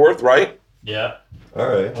and forth, right? Yeah. All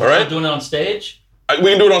right. All right. Doing it on stage? We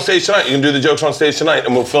can do it on stage tonight. You can do the jokes on stage tonight,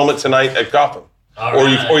 and we'll film it tonight at Gotham. All Or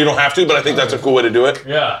right. you don't have to, but I think that's a cool way to do it.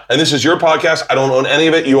 Yeah. And this is your podcast. I don't own any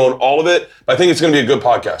of it. You own all of it. But I think it's going to be a good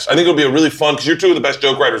podcast. I think it'll be a really fun, because you're 2 of the best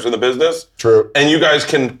joke writers in the business. True. And you guys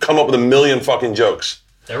can come up with 1 million fucking jokes.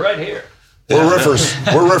 They're right here. We're riffers.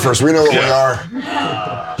 We're riffers. We know what we are.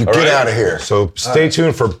 You get right. out of here. So stay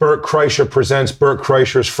tuned for Bert Kreischer presents Bert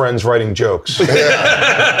Kreischer's Friends Writing Jokes.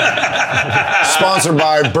 Sponsored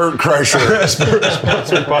by Bert Kreischer.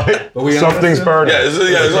 Sponsored by But we Something's understand? Burning.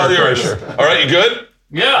 Yeah, it's all yours. All right, you good?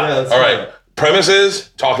 Yeah. that's All right. Premise is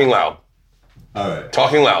talking loud. All right.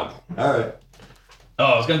 Talking loud. All right. Oh,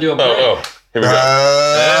 I was going to do a break. Oh. Here we go.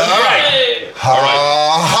 All right. Hey.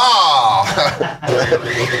 Ha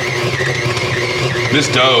This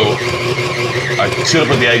dough, I should have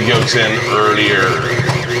put the egg yolks in earlier.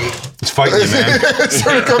 It's fighting you, man. It's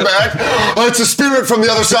going to come back. Oh, it's a spirit from the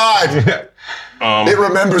other side. It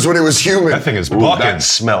remembers when it was human. That thing is Ooh, bucking. that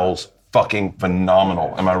smells fucking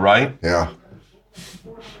phenomenal. Am I right? Yeah.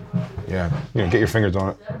 Yeah, get your fingers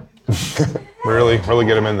on it. really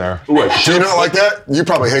get them in there. Ooh, I Do you not like that? You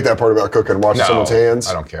probably hate that part about cooking, washing someone's hands.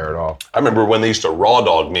 I don't care at all. I remember when they used to raw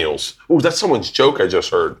dog meals. Ooh, that's someone's joke I just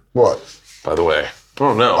heard, What? by the way.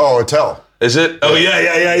 Oh, no. Oh, a tell. Is it? Oh, yeah.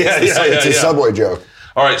 It's a Subway joke.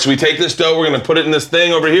 All right, so we take this dough, we're going to put it in this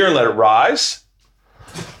thing over here and let it rise.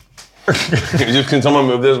 Can someone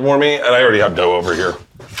move this for me? And I already have dough over here.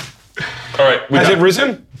 All right. Has it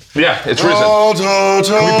risen? Yeah, it's risen. Can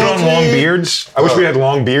we put on long beards? I wish we had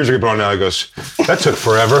long beards. We could put on now. It goes, that took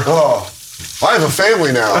forever. Oh, I have a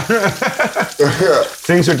family now.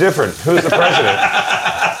 Things are different. Who's the president?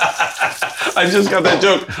 I just got that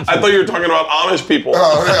joke. I thought you were talking about Amish people.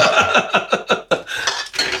 Oh, yeah.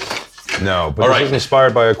 No, but All this right. is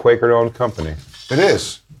inspired by a Quaker-owned company. It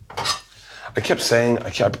is. I kept using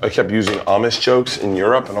Amish jokes in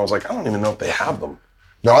Europe, and I was like, I don't even know if they have them.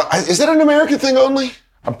 No, is that an American thing only?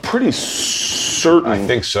 I'm pretty certain. I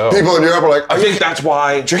think so. People in Europe are like, I think that's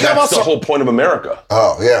why. That's the whole point of America.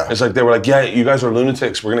 Oh, yeah. It's like they were like, yeah, you guys are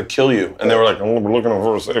lunatics. We're gonna kill you, and they were like, oh, we're looking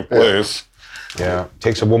for a safe place. Yeah, it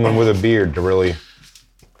takes a woman with a beard to really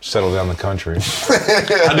settle down the country.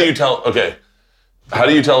 How do you tell? Okay, how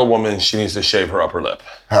do you tell a woman she needs to shave her upper lip?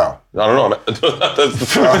 How? I don't know.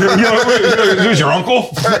 Who's your uncle?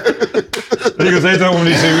 You can say that when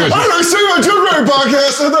you say I don't see my Joke Right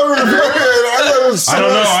podcast. I thought we were I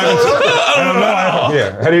don't know.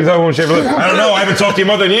 Yeah. How do you tell a woman shave her lip? I don't know. I haven't talked to you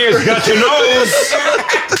more than years. Got your nose.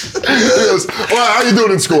 He goes, well, how you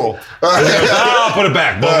doing in school? I'll put it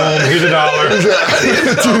back. Boom. Here's $1.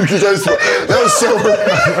 Dude, 'cause that was so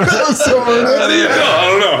I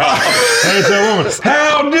don't know how. How do you tell a woman?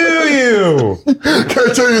 How do you? Can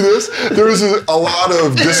I tell you this? There is a lot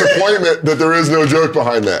of disappointment that there is no joke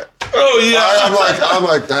behind that. Oh yeah. I'm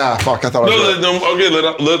like, fuck, I thought I was Okay,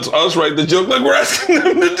 let's us write the joke like we're asking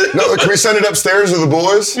them to do. No, can we send it upstairs to the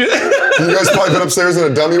boys? You guys probably been upstairs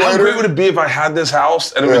in a dummy How waiter? great would it be if I had this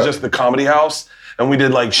house and it was just the comedy house and we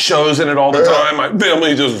did like shows in it all the time? My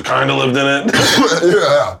family just kind of lived in it.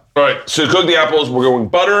 Yeah. All right, so to cook the apples, we're going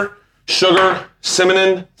butter, sugar,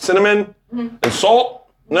 cinnamon, and salt.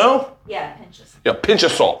 No? Yeah, pinches. Yeah, pinch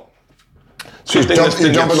of salt. So You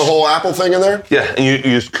dumping the whole apple thing in there? Yeah, and you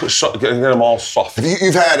just get them all soft.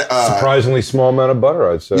 You've had Surprisingly small amount of butter,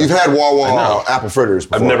 I'd say. you've had Wawa apple fritters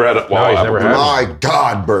before. I've never had a No, he's never had My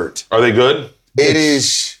God, Bert. Are they good? It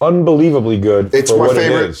is. Unbelievably good. It's for my what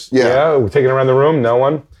favorite. It is. Yeah. We're taking it around the room. No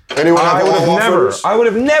one. Anyone have Wawa fritters? I would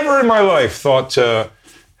have never in my life thought to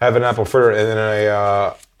have an apple fritter. And then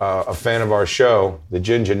a fan of our show, the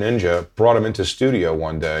Ginger Ninja, brought him into studio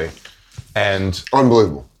one day, and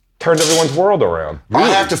Unbelievable. turned everyone's world around. I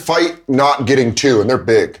have to fight not getting two, and they're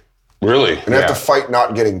big. Really? And I have to fight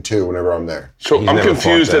not getting two whenever I'm there. So He's I'm never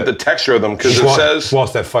confused fought at that. the texture of them because it says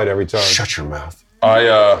lost that fight every time. Shut your mouth. I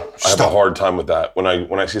have a hard time with that. When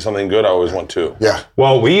I see something good, I always want two. Yeah.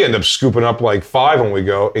 Well, we end up scooping up like 5 when we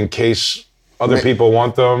go in case other people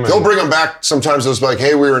want them. They'll bring them back sometimes. It's like,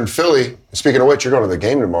 hey, we were in Philly. Speaking of which, you're going to the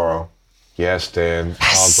game tomorrow. Yes, Dan.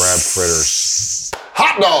 I'll grab fritters.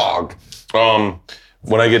 Hot dog.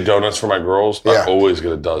 When I get donuts for my girls, Yeah. I always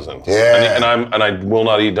get a dozen. Yeah. And I will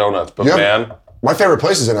not eat donuts, but Yeah. man, My favorite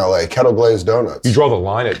place is in LA, Kettle Glazed Donuts. You draw the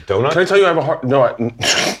line at donut? can I tell you I have a hard no.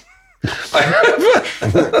 I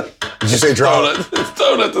have Did you say draw? donuts.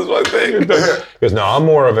 Donuts is my thing. Because no, I'm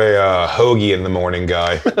more of a hoagie in the morning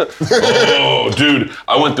guy. Oh, dude,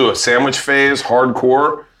 I went through a sandwich phase,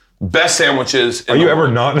 hardcore. Best sandwiches. Are you ever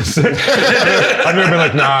not in a sandwich? I've never been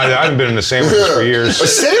like, nah, I haven't been in the sandwiches for years. A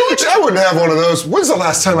sandwich? I wouldn't have one of those. When's the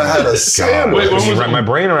last time I had a sandwich? Wait, when Just was wrap my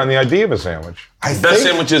brain around the idea of a sandwich. Best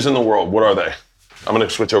sandwiches in the world? What are they? I'm gonna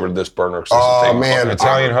switch over to this burner. Oh, man.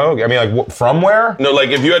 Italian hoagie. I mean, like, from where? No, like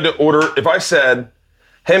if you had to order, if I said,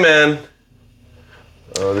 "Hey, man,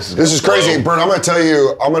 this This is crazy. Bert, I'm going to tell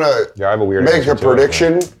you, I'm going Yeah, I have a weird make answer a to it,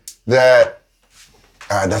 prediction that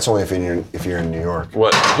that's only if you're in New York.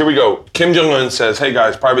 What? Here we go. Kim Jong-un says, "Hey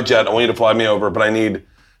guys, private jet. I want you to fly me over, but I need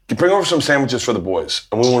to bring over some sandwiches for the boys,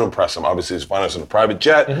 and we want to impress them. Obviously, he's flying us in a private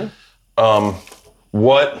jet.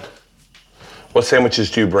 What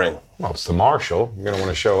sandwiches do you bring? Well, it's the Marshall. You're going to want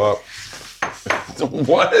to show up.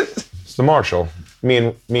 What? It's the Marshall. Me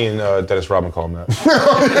and Dennis Rodman call him that.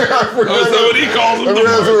 Oh, is that what he calls them?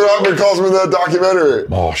 That's what Robert calls me in that documentary.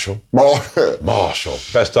 Marshall. Marshall.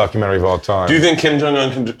 Best documentary of all time. Do you think Kim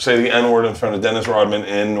Jong-un can say the N-word in front of Dennis Rodman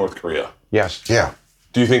in North Korea? Yes. Yeah.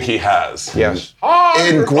 Do you think he has? Yes.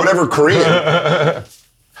 In whatever Korean.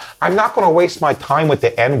 I'm not going to waste my time with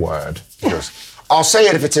the N-word. He goes, I'll say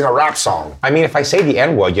it if it's in a rap song. I mean, if I say the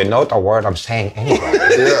N-word, you know the word I'm saying anyway.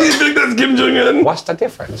 You think that's Kim Jong-un? What's the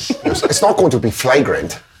difference? It's not going to be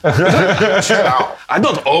flagrant. Chill out. I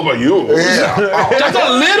don't over you. Yeah. Oh, Just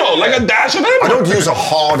a little, like a dash of I it. don't use a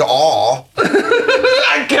hard aw.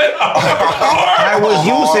 I can't. I was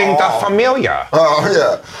using the familiar. Oh,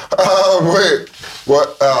 yeah. Wait.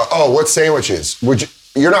 What? What sandwiches?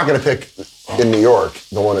 You're not going to pick in New York,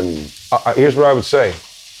 the one in... Here's what I would say.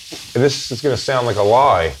 And this is going to sound like a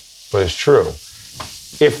lie, but it's true.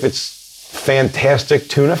 If it's fantastic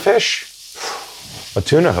tuna fish, a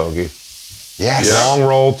tuna hoagie. Yes. Long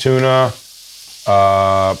roll tuna,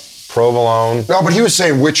 provolone. No, but he was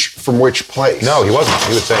saying from which place. No, he wasn't.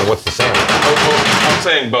 He was saying, what's the sandwich?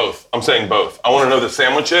 I'm saying both. I want to know the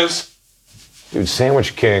sandwiches. Dude,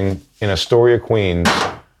 Sandwich King in Astoria, Queens,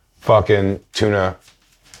 fucking tuna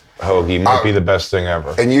hoagie might be the best thing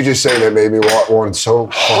ever. And you just say that made me want one so...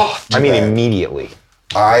 I mean, immediately.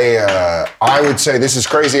 I would say this is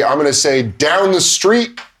crazy. I'm going to say down the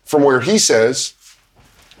street from where he says,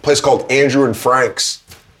 a place called Andrew and Frank's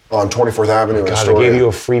on 24th Avenue in God, Astoria. they gave you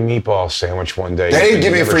a free meatball sandwich one day. They didn't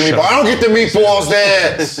give me a free meatball. I don't get the meatballs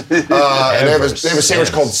there. And they have a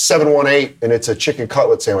sandwich called 718, and it's a chicken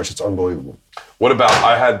cutlet sandwich. It's unbelievable. What about,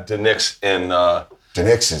 I had Denix in...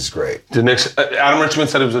 Denix is great. Denix, Adam Richmond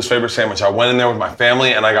said it was his favorite sandwich. I went in there with my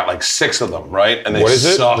family, and I got like 6 of them, right? And they What is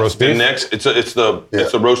it? sucked. Roast beef? Denix, it's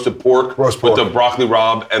the roasted pork, Roast with pork. the broccoli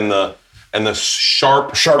rabe and the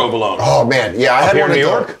sharp provolone. Oh, man. Yeah, I had here one in New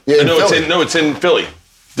at York? Yeah, in no, Philly. it's in Philly.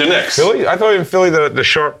 Denix. Philly? I thought in Philly the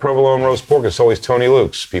sharp provolone roast pork is always Tony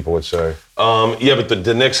Luke's, people would say. Yeah, but the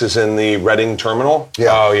Denix is in the Reading terminal.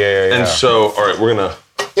 Yeah. Oh, yeah. And so, all right, we're gonna.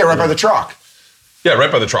 Yeah, right by the Chalk. Yeah, right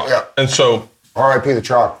by the truck. Yeah. And so, R.I.P. the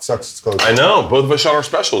Chalk. It sucks it's closed. I know, both of us shot our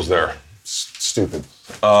specials there. Stupid.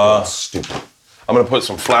 Stupid. I'm gonna put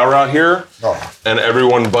some flour out here, Oh. and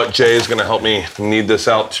everyone but Jay is gonna help me knead this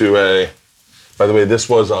out to a. By the way, this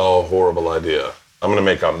was a horrible idea. I'm gonna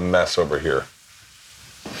make a mess over here.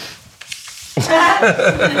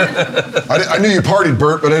 I knew you partied,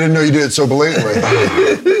 Bert, but I didn't know you did it so blatantly.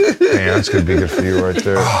 Man, that's gonna be good for you right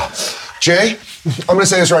there. Jay, I'm going to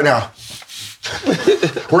say this right now.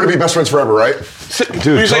 We're going to be best friends forever, right? Dude,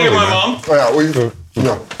 Will you say you're totally, my man. mom? Oh, yeah,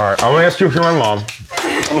 no. All right, I'm gonna ask you if you're my mom,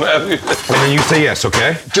 I'm gonna have you. and then you say yes,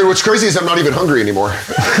 okay? Dude, what's crazy is I'm not even hungry anymore.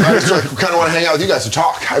 I just kind of want to hang out with you guys to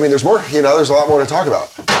talk. I mean, there's more, there's a lot more to talk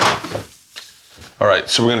about. All right,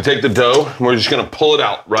 so we're gonna take the dough, and we're just gonna pull it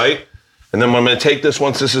out, right? And then I'm gonna take this,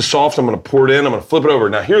 once this is soft, I'm gonna pour it in, I'm gonna flip it over.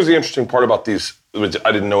 Now, here's the interesting part about these, which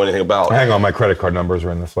I didn't know anything about. Hang on, my credit card numbers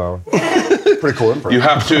are in the flour. Pretty cool. You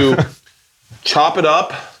have to chop it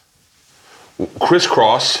up,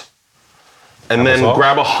 crisscross, and then Applesauce?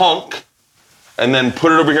 grab a hunk, and then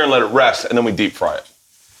put it over here and let it rest, and then we deep fry it.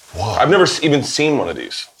 Whoa. I've never even seen one of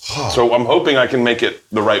these. So I'm hoping I can make it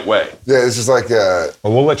the right way. Yeah, this is like, Well,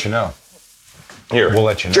 we'll let you know. Here. We'll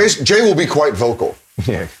let you know. Jay will be quite vocal.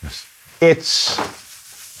 Yeah, it's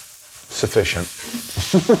sufficient.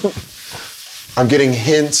 I'm getting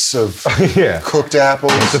hints of Yeah. cooked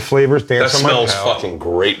apples. The flavors That dance on my smells palate. fucking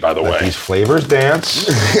great, by the way. These flavors dance.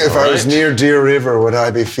 If I was Alright. near Deer River, would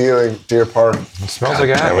I be feeling Deer Park? It smells like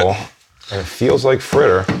damn apple. it. And it feels like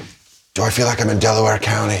fritter. Do I feel like I'm in Delaware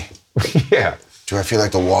County? Yeah. Do I feel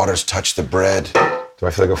like the waters touch the bread? Do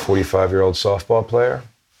I feel like a 45-year-old softball player?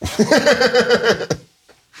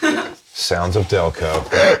 Sounds of Delco.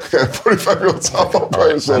 45-year-old softball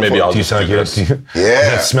player. Right, maybe I'll Do you sound like just do you're? this. Does Yeah.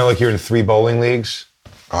 that smell like you're in 3 bowling leagues?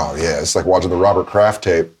 Oh, yeah. It's like watching the Robert Kraft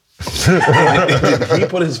tape. Did he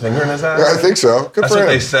put his finger in his ass? Yeah, I think so. Good That's for what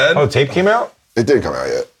him. they said? Oh, the tape came out? It didn't come out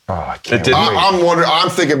yet. Oh, I can't It didn't? wait. I'm wondering. I'm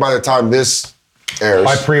thinking by the time this airs,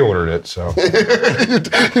 I pre-ordered it, so. you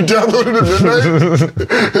downloaded it at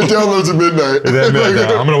midnight. It downloads at midnight.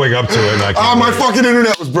 I'm gonna wake up to it and I can't. Oh, my wait. fucking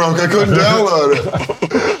internet was broke. I couldn't download it.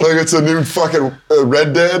 Like it's a new fucking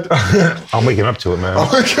Red Dead. I'm waking up to it, man.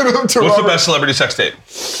 I'm waking up to What's the Robert. best celebrity sex tape?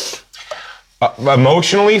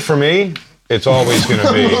 Emotionally, for me, it's always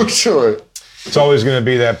gonna be. Sure. It's always gonna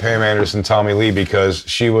be that Pam Anderson, Tommy Lee, because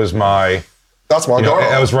she was my. That's my girl.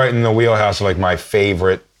 That was right in the wheelhouse of like my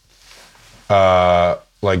favorite,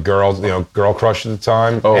 like girl crush at the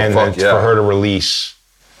time. Oh, and fuck then yeah. for her to release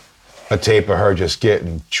a tape of her just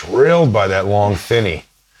getting drilled by that long Finny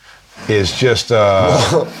is just,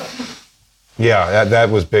 yeah, that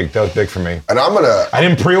was big. That was big for me. And I'm gonna. I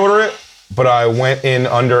didn't pre-order it, but I went in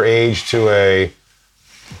underage to a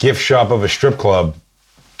gift shop of a strip club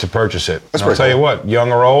to purchase it. And I'll pretty tell you cool. what,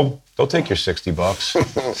 young or old, they'll take your $60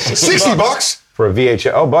 $60. for a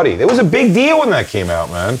VHS. Oh, buddy, it was a big deal when that came out,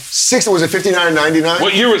 man. 60 was it $59.99?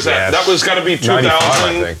 What year was that? Yes. That was got to be 95, I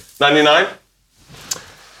 2000, think. 99?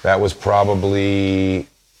 That was probably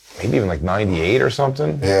maybe even like 98 or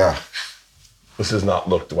something. Yeah. This does not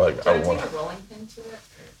look like I would want. Take a rolling pin to it.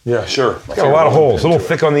 Yeah, sure. Got a lot of holes, a little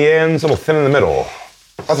thick on the ends, a little thin in the middle.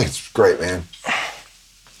 I think it's great, man.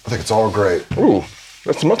 I think it's all great. Ooh,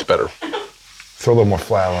 that's much better. Throw a little more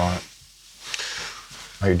flour on it.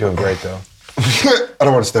 Oh, you're doing great though. I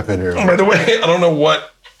don't want to step in here. By the way, I don't know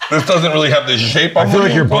what. This doesn't really have the shape. I feel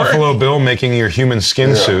like you're Buffalo Bill making your human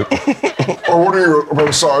skin suit. Or what are you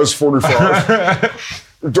about size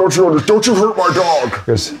 45? Don't you hurt my dog.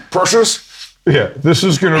 Because Precious? Yeah, this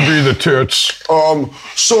is gonna be the tits.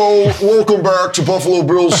 So welcome back to Buffalo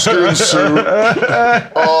Bill's Skin Suit.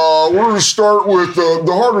 We're gonna start with the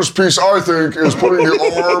hardest piece, I think, is putting the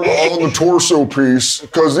arm on the torso piece,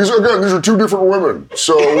 because these are two different women,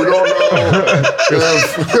 so we don't know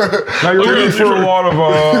if... Now you're looking for a lot of.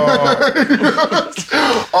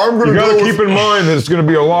 You gotta keep in mind that it's gonna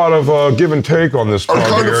be a lot of give and take on this part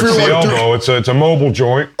kind of here. feel It's the like elbow. It's a mobile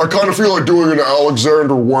joint. I kind of feel like doing an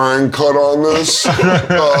Alexander Wang cut on this.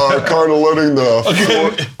 Kind of letting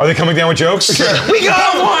the... Are they coming down with jokes? We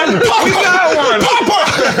got one! We got one!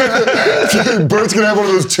 Papa! Bert's going to have one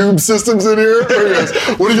of those tube systems in here. Anyways,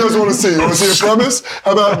 what do you guys want to see? You want to see a premise?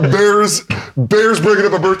 How about bears breaking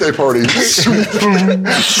up a birthday party? There's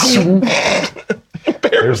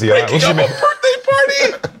the eye. Breaking up a birthday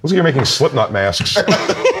party. Looks like you're making Slipknot masks.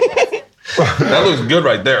 That looks good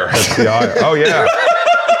right there. That's the eye. Oh, yeah.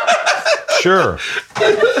 Sure.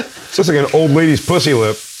 It's just like an old lady's pussy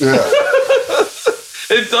lip. Yeah.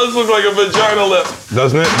 It does look like a vagina lip.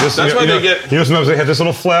 Doesn't it? That's why they get... You know, sometimes they have this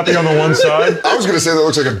little flappy on the one side. I was going to say that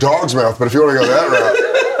looks like a dog's mouth, but if you want to go that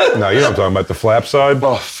route. No, you know what I'm talking about, the flap side.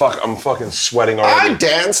 Oh, fuck, I'm fucking sweating I already.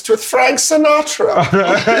 danced with Frank Sinatra.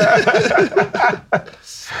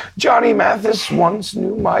 Johnny Mathis once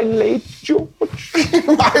knew my late George.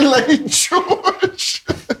 My late George.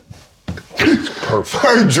 Perfect.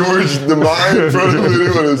 My George, the mind from the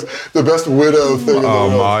video is the best widow thing in the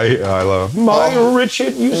world. I love my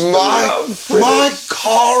Richard used to love My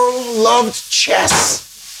Carl loved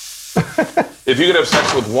chess. If you could have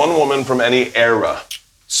sex with one woman from any era,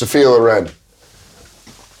 Sophia Loren.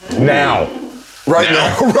 now. Right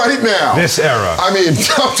now. This era. I mean,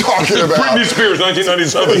 I'm talking about. Britney Spears,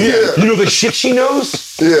 1997. Yeah. You know the shit she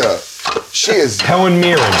knows? Yeah. She is. Helen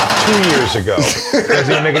Mirren, 2 years ago.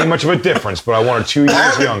 Doesn't make any much of a difference, but I want her 2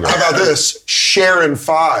 years younger. How about this? Sharon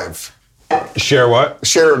 5. Share what?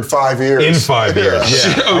 Sharon 5 years. In 5 years.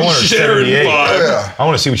 Yeah. I want her Sharon 78. 5. Yeah. I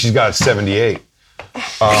want to see what she's got at 78.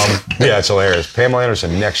 Yeah, it's hilarious. Pamela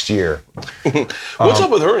Anderson next year. What's up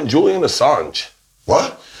with her and Julian Assange?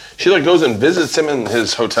 What? She like goes and visits him in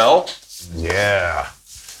his hotel. Yeah.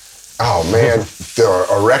 Oh, man. The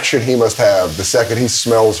erection he must have the second he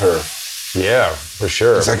smells her. Yeah, for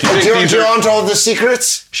sure. It's like, Do you think do these you are- want all the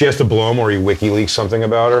secrets? She has to blow him or he WikiLeaks something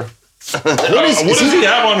about her. What does he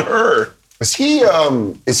have on her? Is he,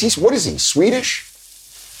 what is he, Swedish?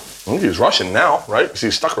 I think he's Russian now, right? Because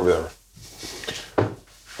he's stuck over there.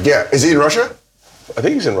 Yeah. Is he in Russia? I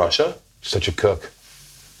think he's in Russia. Such a cook.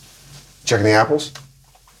 Checking the apples?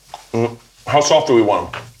 How soft do we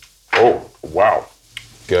want them? Oh, wow.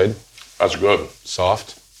 Good. That's good.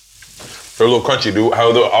 Soft. They're a little crunchy.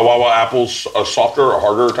 How the Awawa apples a softer or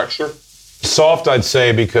harder texture? Soft, I'd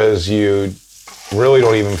say, because you really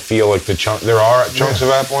don't even feel like the chunk. There are chunks of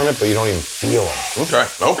apple in it, but you don't even feel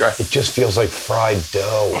them. Okay. It just feels like fried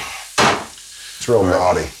dough. It's real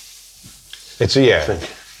naughty. It's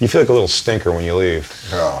you feel like a little stinker when you leave.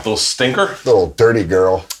 Oh, Little stinker? little dirty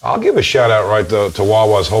girl. I'll give a shout out right though to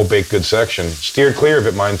Wawa's whole baked goods section. Steered clear of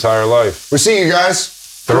it my entire life. We see you guys.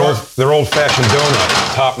 Their old-fashioned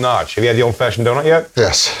donut, top notch. Have you had the old-fashioned donut yet?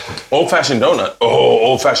 Yes. Old-fashioned donut. Oh,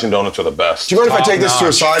 old-fashioned donuts are the best. Do you mind if I take this to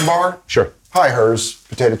a Top-notch. sidebar? Sure. Hi, Hers.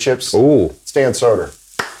 Potato chips. Ooh. Stan Soder.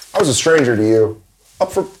 I was a stranger to you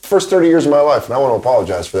up for the first 30 years of my life, and I want to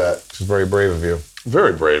apologize for that. This is very brave of you.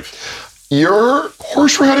 Very brave. Your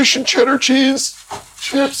horseradish and cheddar cheese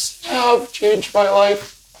chips have changed my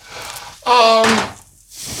life. I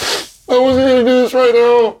wasn't going to do this right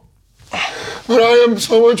now, but I am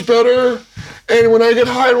so much better. And when I get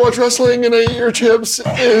high and watch wrestling and I eat your chips,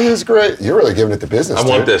 it is great. You're really giving it the business, I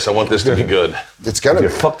want this. I want this to be good. It's going to be.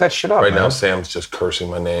 Fuck that shit up, Right man. now, Sam's just cursing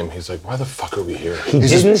my name. He's like, why the fuck are we here? He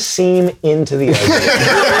didn't seem into the idea.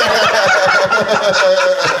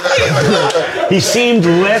 He seemed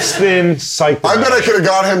less than psyched. I bet I could have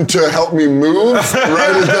got him to help me move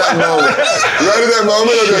right at that moment. Right at that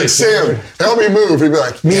moment, I'd be like, Sam, help me move. He'd be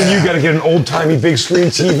like, Me and you got to get an old-timey big screen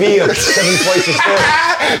TV up 7 places there.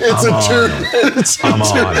 it's a two. It's I'm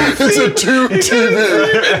on. It's a tube TV.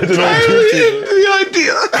 It's an old tube TV. The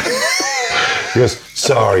idea. He goes,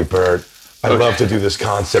 sorry, Bert. I'd love to do this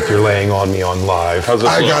concept you're laying on me on live. How's this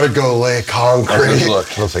I look? gotta go lay How's this concrete.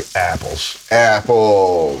 look? Looks like apples.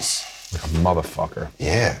 Apples. Like a motherfucker.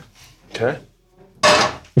 Yeah. Okay.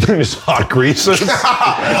 Just hot greases.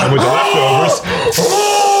 And with the leftovers.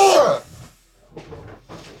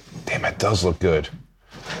 Damn, it does look good.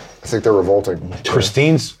 I think they're revolting.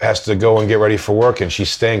 Christine has to go and get ready for work, and she's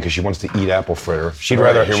staying because she wants to eat apple fritter. She'd All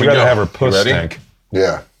right, rather here she'd we rather go. have her You puss ready? stink.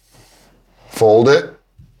 Yeah. Fold it.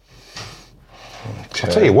 I'll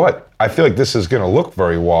tell you what, I feel like this is going to look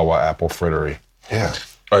very Wawa apple frittery. Yeah.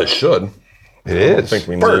 I should. It is. I don't think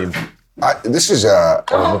we Bert, need. this is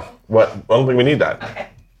What? I don't think we need that. Okay.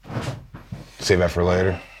 Save that for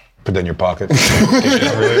later. Put that in your pocket. maybe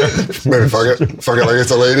fuck it like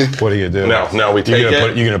it's a lady. What are you going to do? Now we take You're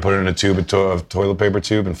it. going to put it in a tube of toilet paper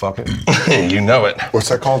tube and fuck it? You know it. What's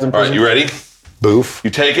that called in All right, prison? you ready? Boof. You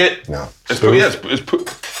take it. No. It's poo. Yeah, it's poo.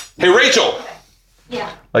 Hey, Rachel.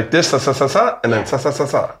 Yeah. Like this, sa sa sa sa, and then sa sa sa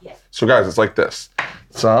sa. Yeah. So guys, it's like this.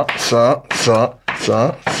 Sa sa sa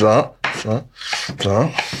sa sa sa sa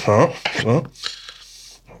sa sa.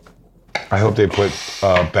 I hope they put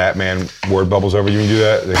Batman word bubbles over you when you do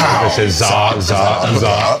that. It says za, za,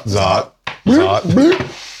 za, za, za.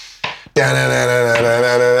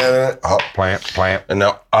 Oh, Plant. And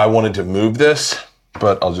now I wanted to move this,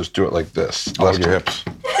 but I'll just do it like this. I like your hips.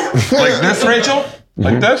 Like this, Rachel?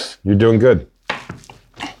 Like this? You're doing good.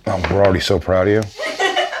 Oh, we're already so proud of you.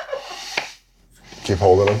 keep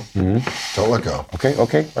holding them. Don't let go. Okay. All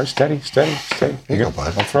right, steady. Here you go,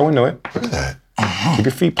 bud. Don't throw into it. Look at that. Keep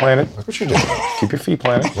your feet planted. Look what you're doing. Keep your feet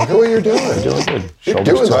planted. Look at what you're doing. You're doing good. You're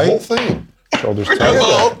Shoulders doing tight. the whole thing. Shoulders doing tight. the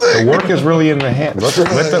whole thing. The work is really in the hand. Let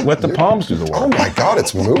the palms do the work. Oh my God,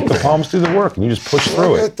 it's moving. The palms do the work, and you just push through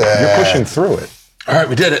Look it. at that. You're pushing through it. All right,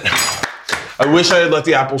 we did it. I wish I had let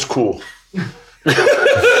the apples cool. Yeah.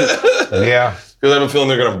 Because I have a feeling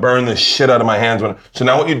they're going to burn the shit out of my hands. So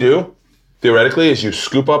now what you do, theoretically, is you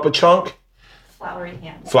scoop up a chunk,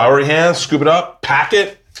 Floury hands. scoop it up, pack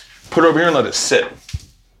it, put it over here and let it sit.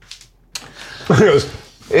 He goes,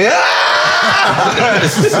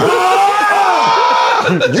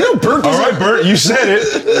 Bert all right, Bert, you said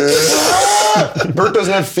it. Bert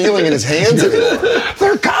doesn't have feeling in his hands anymore.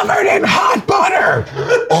 They're covered in hot butter.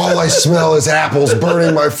 All I smell is apples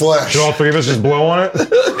burning my flesh. Should all three of us just blow on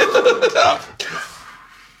it?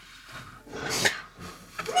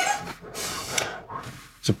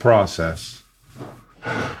 It's a process.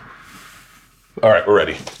 All right, we're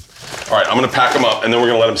ready. All right, I'm going to pack them up, and then we're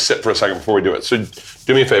going to let them sit for a second before we do it. So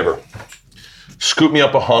do me a favor. Scoop me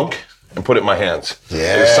up a hunk and put it in my hands.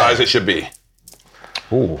 Yeah. The size it should be.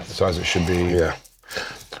 Ooh, the size it should be. Yeah.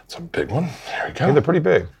 It's a big one. There we go. Yeah, they're pretty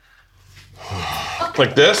big.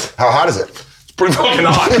 Like this. How hot is it? It's pretty fucking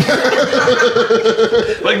hot.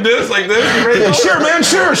 Like this. You ready? Sure, man,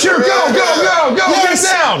 sure. Go, Yes!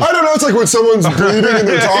 get down. I don't know. It's like when someone's bleeding and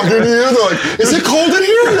they're talking to you. They're like, "Is it cold in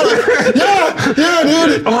here?" You're like, "Yeah,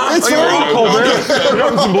 dude. It's fine." Cold there.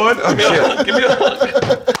 Some blood. Give me a hug. Give me a hug.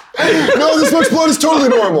 No, this much blood is totally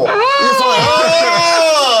normal. You're fine.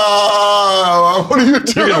 Oh, what are you You're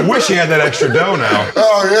doing? gonna wish you had that extra dough now.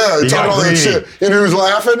 Oh yeah, you're got talking all that greedy. shit. You know who's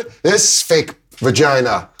laughing? This fake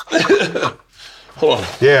vagina. Hold on.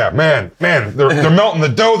 Yeah, man, they're melting the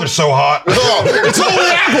dough. They're so hot. Oh, it's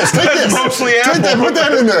only apples. Take this. Mostly Take that. apple. Put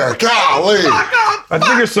that in there. Golly. I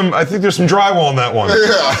think there's some drywall on that one.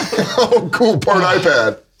 Yeah. Oh, cool. Part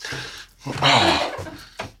iPad.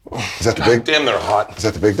 Is that the big? Damn, they're hot. Is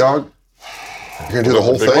that the big dog? You're gonna do the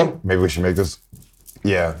whole Big thing? one? Maybe we should make this.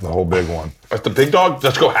 Yeah, the whole big one. That's the big dog.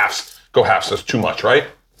 Let's go halves. Go halves. That's too much, right?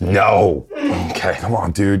 No. Okay, come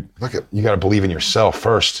on, dude. Look at. You got to believe in yourself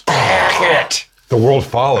first. The world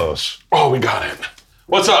follows. Oh, we got it.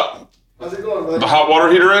 What's up? How's it going, buddy? The hot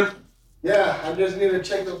water heater in? Yeah, I just need to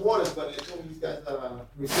check the waters, but they told me you guys recording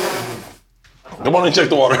me. Come on and check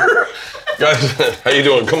the water. Guys, how you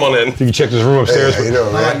doing? Come on in. You can check this room upstairs. Hey, how you doing,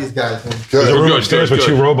 I like man? these guys, man. There's a Good. room good, upstairs good, with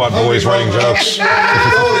good. two robot boys writing jokes. You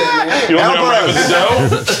want me to unwrap the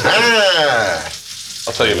dough? Ah.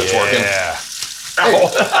 I'll tell you if it's working. Yeah. You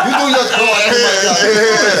do your call.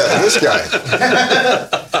 Yeah, this guy.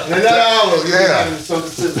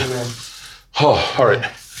 Yeah. Oh, all right.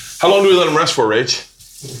 How long do we let them rest for, Rach?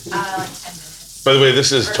 Like 10 minutes. By the way,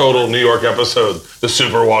 this is total New York episode. The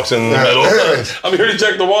super walks in the middle. I'm here to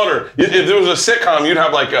check the water. If there was a sitcom, you'd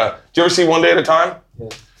have like a. Do you ever see One Day at a Time?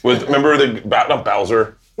 With remember the not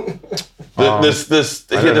Bowser.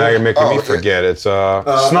 This. I don't know how you're making me okay. forget. It's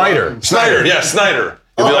Snyder. Snyder. Yeah, Snyder.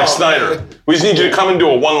 It'd be like Snyder. okay. We just need you to come and do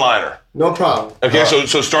a one-liner. No problem. Okay, so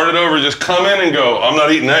start it over. Just come in and go, I'm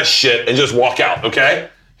not eating that shit, and just walk out, okay?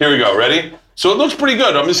 Here we go. Ready? So it looks pretty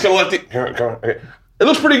good. I'm just going to let here, come on. Okay. It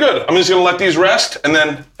looks pretty good. I'm just going to let these rest, and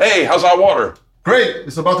then, hey, how's hot water? Great.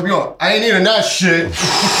 It's about to be on. I ain't eating that shit.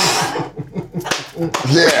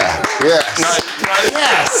 Yeah. Yes. Nice.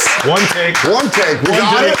 Yes. One take. One take. We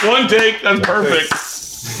got it. One take. That's perfect.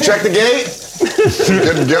 Check the gate.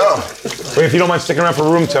 Good to go. Wait, if you don't mind sticking around for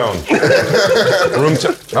room tone. Room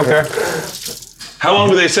tone. Okay. How long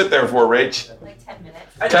do they sit there for, Rach? Like 10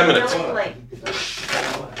 minutes. Are 10 they minutes. Really,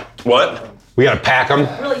 What? We gotta pack them.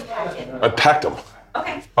 really pack it. I packed them.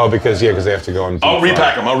 Okay. Oh, because they have to go and. I'll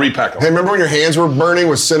repack them. Hey, remember when your hands were burning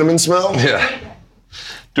with cinnamon smell? Yeah.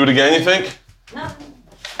 Do it again, you think? No.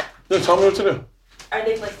 No, tell me what to do. Are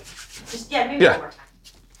they like, just, maybe one more time.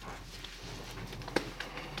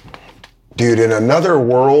 Dude, in another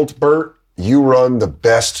world, Bert, you run the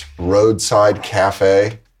best roadside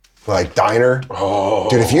cafe, like diner. Oh.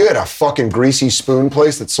 Dude, if you had a fucking greasy spoon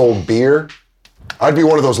place that sold beer, I'd be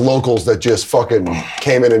one of those locals that just fucking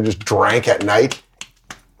came in and just drank at night.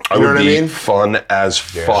 I You know would what I be mean? fun as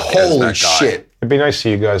fuck as Holy that guy. shit. It'd be nice to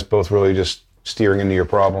see you guys both really just steering into your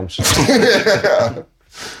problems.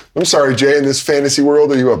 I'm sorry, Jay, in this fantasy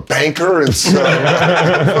world, are you a banker? And so,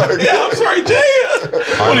 Yeah, I'm sorry, Jay.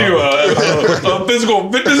 What are you, a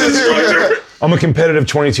physical fitness instructor? I'm a competitive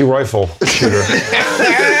 22 rifle shooter.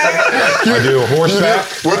 I do horseback.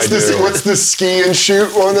 What's the ski and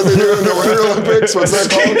shoot one that they do in the Winter Olympics? What's that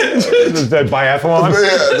called? That biathlon?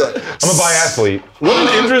 Yeah, I'm a biathlete. What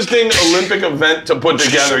an interesting Olympic event to put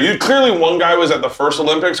together. Clearly one guy was at the first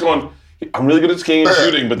Olympics going, I'm really good at skiing and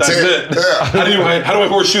shooting, but that's it. Yeah. How do I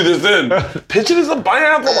horseshoe this in? Pitch it as a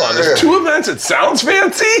biathlon. There's two events. It sounds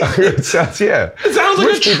fancy. It sounds It sounds like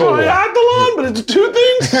Rich a people will. triathlon, but it's two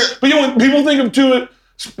things. But when people think of two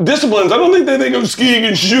disciplines, I don't think they think of skiing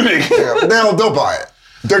and shooting. Yeah, they'll buy it.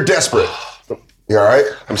 They're desperate. You all right?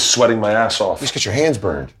 I'm sweating my ass off. Just get your hands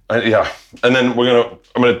burned. Yeah, and then I'm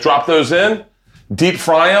gonna drop those in, deep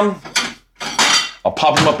fry them. I'll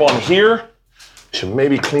pop them up on here. Should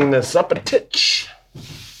maybe clean this up a titch.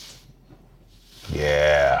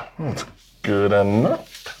 Yeah. Good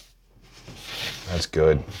enough. That's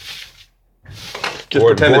good. Just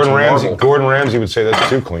pretend it's marble. Gordon Ramsay would say that's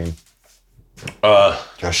too clean.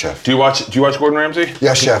 Yes, chef. Do you watch Gordon Ramsay?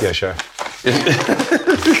 Yes, chef. Yeah, chef.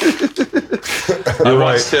 I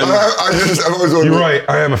watched him. I was You're right.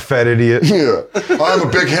 I am a fat idiot. Yeah. I'm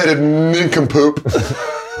a big-headed nincompoop.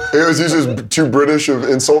 He always uses too British of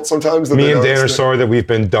insults sometimes. That Me they and don't Dan are understand. sorry that we've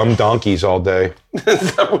been dumb donkeys all day.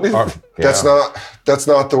 That's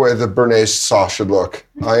not the way the Bernays sauce should look.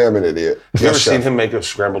 I am an idiot. Have you ever seen him make a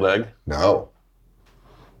scrambled egg? No.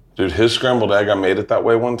 Dude, his scrambled egg, I made it that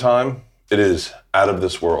way one time. It is out of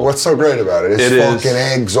this world. What's so great about it? It's It is. fucking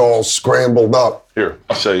eggs all scrambled up. Here,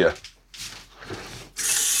 I'll show you.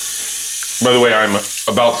 By the way, I'm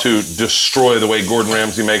about to destroy the way Gordon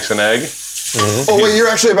Ramsay makes an egg. Oh, wait, you're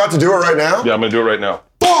actually about to do it right now? Yeah, I'm gonna do it right now.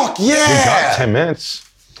 Fuck yeah! Got 10 minutes.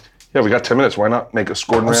 Yeah, we got 10 minutes. Why not make a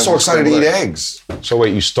Gordon I'm Ramsay? so excited to eat scrambled eggs. So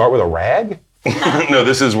wait, you start with a rag? No,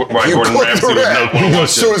 this is why You Gordon cook Ramsay the would not want to rag. watch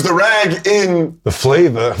So it. is the rag in... The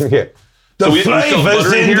flavor. Yeah. The we still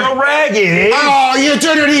butter in here? rag, it is. Oh, you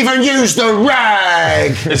didn't even use the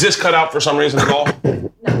rag! Is this cut out for some reason at all?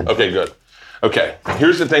 Okay, good. Okay,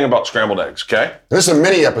 here's the thing about scrambled eggs, okay? This is a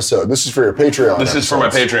mini episode. This is for your Patreon. This is for my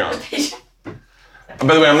Patreon. And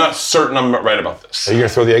by the way, I'm not certain I'm right about this. Are you gonna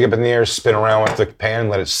throw the egg up in the air, spin around with the pan, and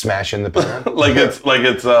let it smash in the pan? Like it's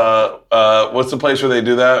what's the place where they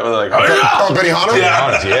do that? Where they're like, Oh, Benihana?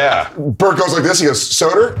 Yeah. Yeah. Bert goes like this. He goes,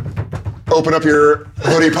 Soder, open up your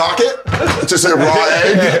hoodie pocket. It's just a raw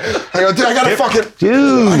egg. I go, dude, I gotta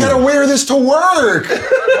I gotta wear this to work.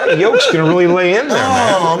 The yolk's gonna really lay in there,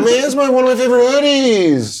 man. Oh, man, it's one of my favorite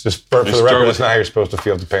hoodies. Just Bert, for the Just record, throw that's it. not how you're supposed to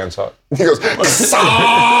feel if the pan's hot. He goes,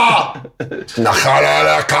 Ksa!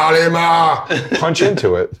 Nakhala kalima. Punch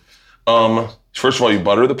into it. First of all, you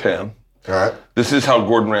butter the pan. All right. This is how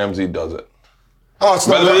Gordon Ramsay does it. Oh, it's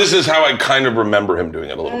By not the way, that. this is how I kind of remember him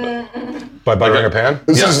doing it a little bit. By buttering Okay. a pan?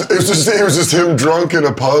 It was just him drunk in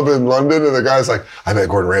a pub in London, and the guy's like, I met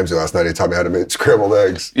Gordon Ramsay last night. He taught me how to make scrambled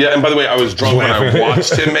eggs. Yeah, and by the way, I was drunk when I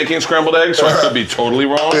watched him making scrambled eggs, so I could be totally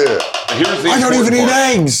wrong. Yeah. Here's the I don't important even eat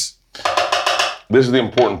part. eggs. This is the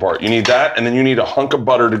important part. You need that, and then you need a hunk of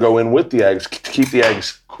butter to go in with the eggs to keep the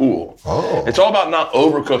eggs cool. Oh. It's all about not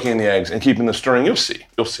overcooking the eggs and keeping the stirring. You'll see.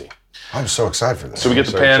 You'll see. I'm so excited for this. So we get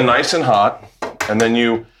the pan nice and hot, and then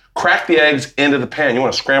you crack the eggs into the pan. You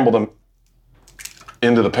want to scramble them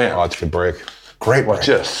into the pan. Oh, that's a good break. Great. Watch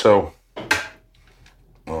this. So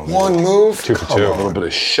One move. 2 for 2. a little bit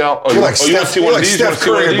of shell. Oh, You're like you want to Steph- see one you're of like these? You want Steph to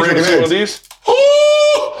see one of Curry these? You want to breaking see one of eggs. these?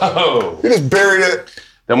 Oh! You just buried it.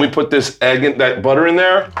 Then we put this egg in, that butter in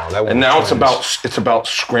there, that and now it's works. about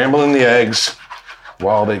scrambling the eggs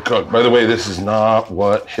while they cook. By the way, this is not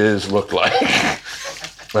what his looked like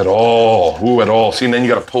at all. Ooh, at all. See, and then you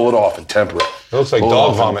got to pull it off and temper it. It looks like Pull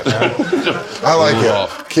dog it vomit, man. I like Pull it it.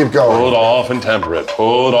 off. Keep Pull it going. off and temper it.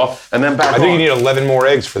 Pull it off, and then back I on. think you need 11 more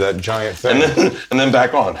eggs for that giant thing. and then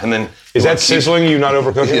back on, and then Is that sizzling you not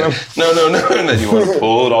overcooking them? No. And then you want to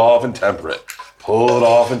pull it off and temper it. Pull it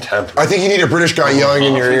off and temper it. I think you need a British guy yelling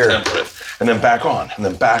in your Off and ear. temper it. And then back on, and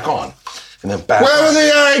then back on. and then back. Where are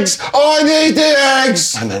the eggs? Oh, I need the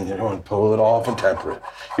eggs. And then you want to pull it off and temper it.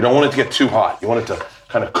 You don't want it to get too hot. You want it to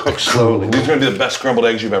kind of cook slowly. These are going to be the best scrambled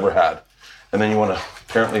eggs you've ever had. And then you want to,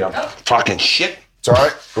 apparently I'm talking shit. It's all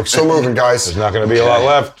right. We're still moving, guys. There's not going to be a lot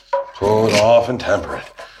left. Pull it off and temper it.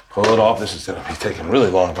 Pull it off. This is going to be taking really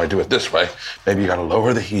long if I do it this way. Maybe you got to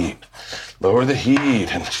lower the heat. Lower the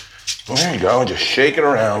heat. And there you go. And just shake it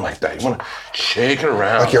around like that. You want to shake it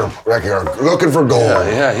around. Like you're looking for gold.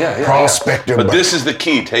 Yeah. Prospecting. But this is the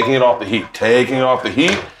key, taking it off the heat. Taking it off the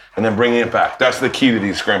heat and then bringing it back. That's the key to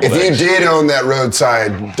these scrambled eggs. If you did own that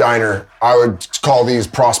roadside diner, I would call these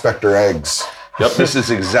prospector eggs. Yep, this is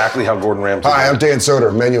exactly how Gordon Ramsay Hi, I'm did it. Dan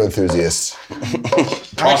Soder, menu enthusiast.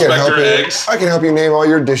 Prospector eggs. I can help you name all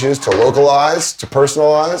your dishes to localize, to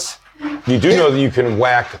personalize. You do know that you can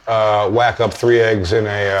whack up 3 eggs in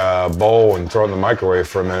a bowl and throw it in the microwave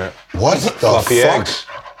for a minute. What the Fluffy fuck? eggs.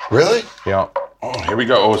 Really? Yeah. Oh, here we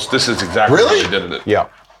go. Oh, this is exactly Really? how they did it. Yeah.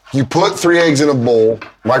 You put 3 eggs in a bowl,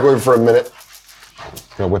 microwave for a minute,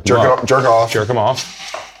 Gonna whip them up. jerk off. Jerk them off.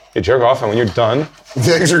 You jerk off, and when you're done,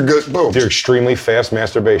 The eggs are good. Boom. they're extremely fast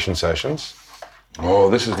masturbation sessions. Oh,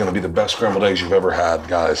 this is going to be the best scrambled eggs you've ever had,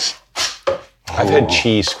 guys. I've had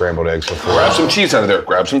cheese scrambled eggs before. Grab some cheese out of there.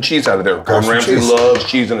 Grab some cheese out of there. Gordon some Ramsay cheese. loves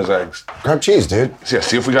cheese in his eggs. Grab cheese, dude. So yeah,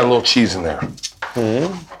 see if we got a little cheese in there.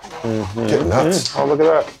 Get nuts. Oh, look at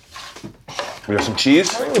that. We got some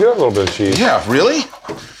cheese? We do have a little bit of cheese. Yeah, really?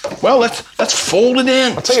 Well, let's fold it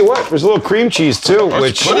in. I'll tell you what, there's a little cream cheese too,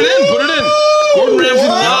 which... Put it in. Gordon Ramsay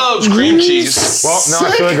loves cream cheese. Well, now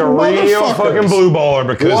I feel like a Sick real motherfuckers. fucking blue baller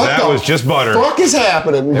because What that the was just butter. Fuck is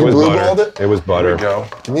happening? It You was blue balled butter. it? It was butter. There we go.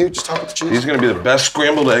 Can you just talk with the cheese? These are going to be the best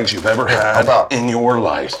scrambled eggs you've ever had about? in your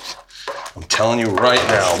life. I'm telling you right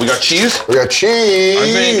now. We got cheese? We got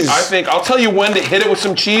cheese. I think I'll tell you when to hit it with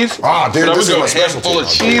some cheese. Ah, dude, But this I'm is gonna my go a handful of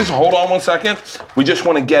specialty. cheese. Hold on 1 second. We just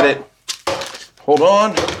want to get it. Hold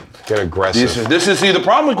on. Get aggressive. This is the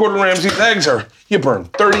problem with Gordon Ramsay's eggs are you burn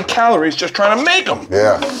 30 calories just trying to make them.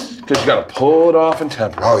 Yeah. Because you got to pull it off and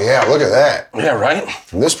temper. Oh, yeah, look at that. Yeah, right?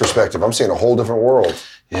 From this perspective, I'm seeing a whole different world.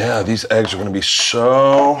 Yeah, these eggs are going to be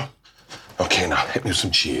so... Okay, now hit me with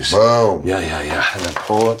some cheese. Boom. Yeah. And then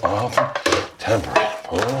pull it off and temper it.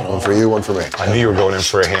 Pull it One off. for you, one for me. I knew you were going in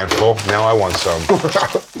for a handful. Now I want some.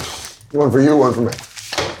 One for you, one for me.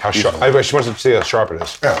 How sharp? I just wanted to see how sharp it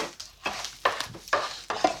is. Yeah,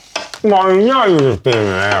 Well, now you're just being an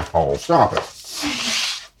asshole. stop it.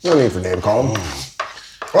 No need for name calling.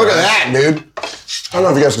 Look at that, dude. I don't know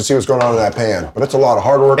if you guys can see what's going on in that pan, but it's a lot of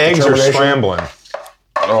hard work. Eggs are determination. scrambling.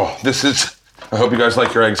 Oh, this is... I hope you guys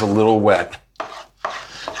like your eggs a little wet.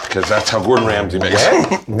 Because that's how Gordon Ramsay makes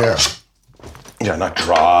them. Yeah. Yeah, not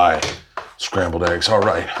dry. Scrambled eggs. All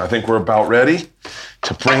right. I think we're about ready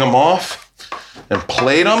to bring them off and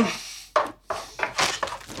plate them.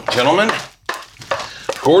 Gentlemen,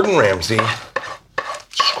 Gordon Ramsay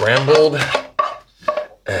scrambled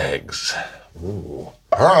eggs. Ooh.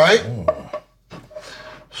 All right.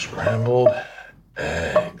 Scrambled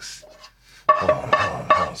eggs. Hold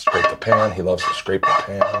on. Scrape the pan. He loves to scrape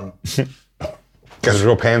the pan. Guy's a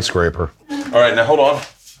real pan scraper. All right, now hold on.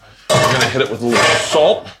 We're gonna hit it with a little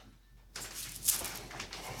salt.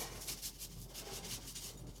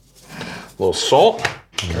 A little salt.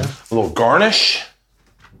 A little garnish.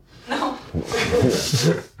 No.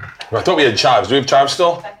 I thought we had chives. Do we have chives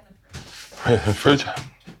still? Fridge.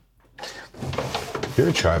 You're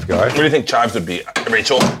a chive guy. What do you think chives would be,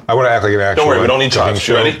 Rachel? I want to act like an actual. Don't worry, we don't need cooking chives.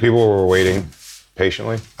 You show. ready? People were waiting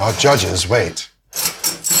patiently. Oh, judges, wait.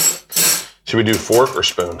 Should we do fork or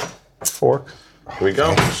spoon? Fork. Here we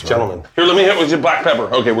go, gentlemen. Here, let me hit with your black pepper.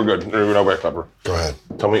 Okay, we're good. No black pepper. Go ahead.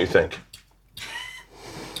 Tell me what you think.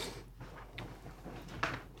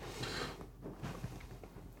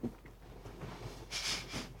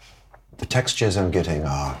 The textures I'm getting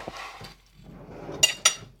are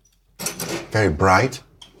very bright.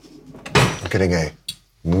 I'm getting a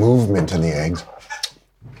movement in the eggs.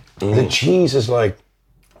 The cheese is like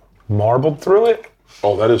marbled through it.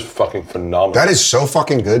 Oh, that is fucking phenomenal. That is so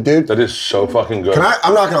fucking good, dude. That is so fucking good.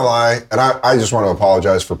 I'm not gonna lie, and I just want to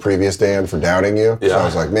apologize for previous Dan for doubting you. So Yeah. I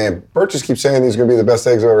was like, man, Bert just keeps saying these are gonna be the best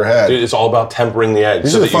eggs I've ever had. Dude, it's all about tempering the eggs.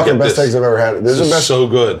 These so are the that you fucking get best this. eggs I've ever had. This is This the is best. so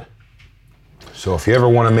good. So if you ever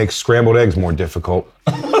want to make scrambled eggs more difficult,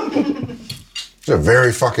 These are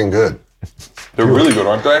very fucking good. They're really good,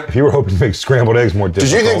 aren't they? if you were hoping to make scrambled eggs more Did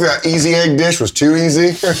difficult, you think that easy egg dish was too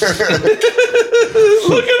easy?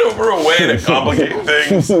 Looking for a way to complicate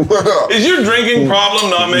things. Is your drinking problem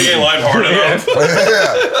not making life hard enough?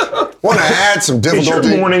 Yeah. Want to add some is your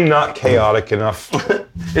difficulty? morning not chaotic enough?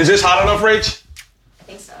 Is this hot enough, Rach? I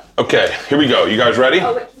think so. Okay, here we go. You guys ready?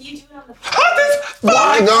 Oh, but can you do it on the Hot this?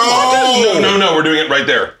 What? No, we're doing it right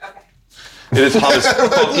there. It is hot as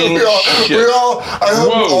fucking shit. I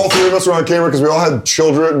hope all three of us were on camera because we all had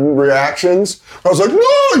children reactions. I was like, no,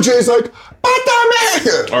 and Jay's like,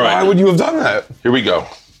 Bata All right. Why would you have done that? Here we go. We're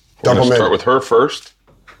Double going to mint. start with her first.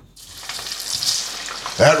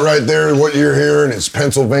 That right there, what you're hearing is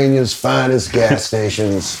Pennsylvania's finest gas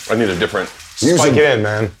stations. I need a different. Spike it in,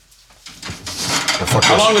 man.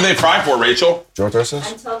 How long do they fry for, Rachel? Do you want this?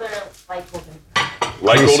 Until they're like golden.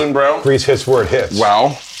 Light golden brown? Grease hits where it hits.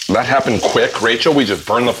 Wow. That happened quick. Rachel, we just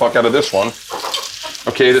burned the fuck out of this one.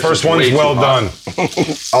 Okay, this First is one's way well too hot.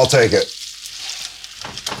 done. I'll take it.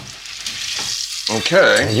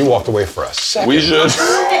 Okay. You walked away for a second. We should.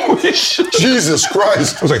 Jesus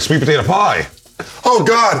Christ. It was like sweet potato pie. Oh,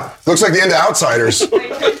 God. Looks like the end of Outsiders. I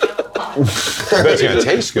bet it's gonna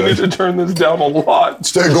taste We need good. to turn this down a lot.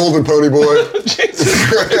 Stay golden, pony boy. Jesus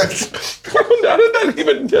Christ. How did that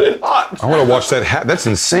even get it hot? I want to watch that hat. That's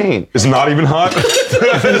insane. It's not even hot.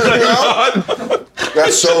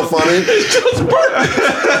 That's so funny.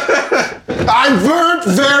 I burnt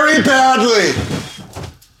very badly.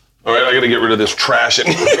 All right, I got to get rid of this trash in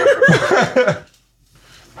here.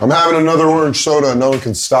 I'm having another orange soda and no one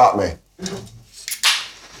can stop me.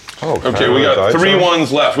 Oh, Okay, we got 3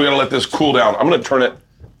 ones left. We got to let this cool down. I'm going to turn it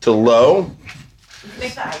to low.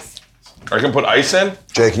 Make the ice. I can put ice in.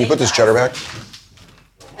 Jay, can you put this cheddar back?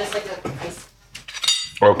 There's like a ice.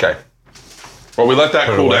 Okay. Well, we let that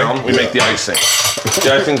cool away? down. We make the icing.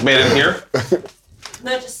 The icing's made in here.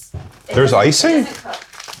 No, just. There's icing? It doesn't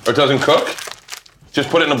cook. Or it doesn't cook. Just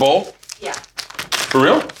put it in a bowl. Yeah. For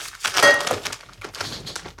real?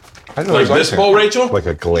 I know Like there's this icing. bowl, Rachel? Like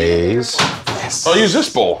a glaze. I'll use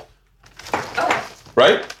this bowl. Okay.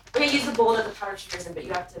 Right? We're gonna use the bowl that the powdered sugar's in, but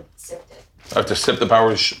you have to sift it. I have to sip the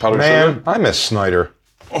powdered sugar. Man, I miss Snyder.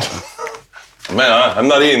 Man, I'm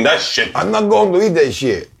not eating that shit. I'm not going to eat that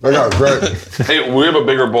shit. I got it, great. Hey, we have a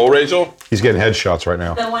bigger bowl, Rachel. He's getting headshots right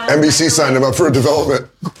now. The one NBC signed him up for a development.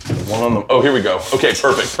 One on the. Oh, here we go. Okay,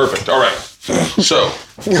 perfect. All right. So,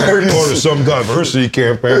 Part of some diversity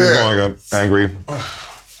campaign. Yeah. I got angry.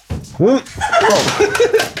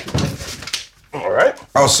 all right.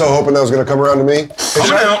 I was so hoping that was going to come around to me. Hey,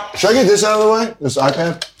 Coming out. should I get this out of the way? This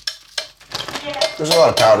iPad? Yeah. There's a lot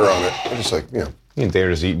of powder on it. I'm just like, You ain't there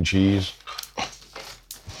just eating cheese.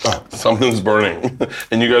 Something's burning,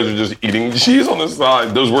 and you guys are just eating cheese on the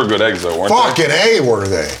side. Those were good eggs, though, weren't Fucking A, were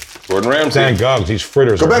they? they? Gordon Ramsay. Thank God, these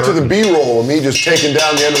fritters Go are back to the hurting. B-roll of me just taking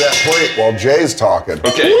down the end of that plate while Jay's talking.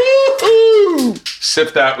 Okay.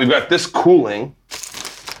 Sip that. We've got this cooling.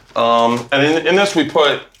 And in this we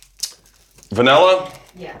put vanilla.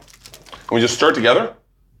 Yeah. And we just stir it together.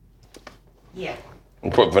 Yeah. We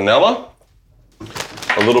put vanilla.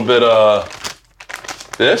 A little bit of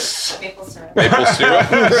this. Maple syrup. Maple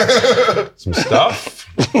syrup. Some stuff.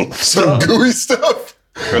 Some gooey stuff.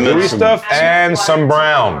 And then Gooey some- stuff and some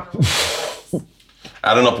brown.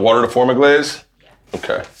 Add enough water to form a glaze.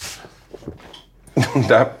 Okay.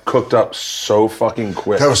 That cooked up so fucking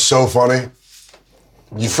quick. That was so funny.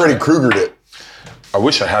 You Freddy Krueger'd it. I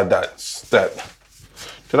wish I had that.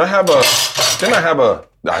 Didn't I have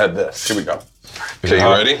I had this. Here we go. Okay, you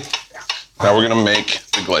ready? Now we're gonna make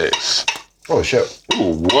the glaze. Oh, shit.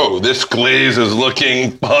 Ooh, whoa, this glaze is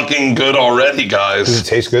looking fucking good already, Does guys. it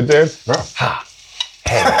taste good, Dad?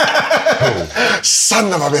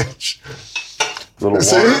 Son of a bitch. Little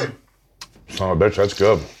See? water. Son of a bitch, that's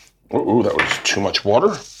good. Ooh, that was too much water.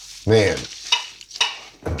 Man.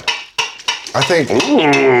 I think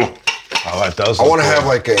Oh, that does. I want to have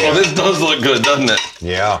like Oh, a... this does look good, doesn't it?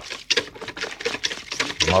 Yeah.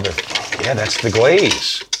 Yeah, that's the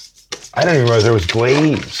glaze. I didn't even realize there was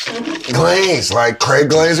glaze. glaze, like Craig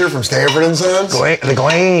Glazer from Stanford and Sons. The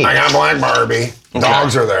glaze. I got Black Barbie.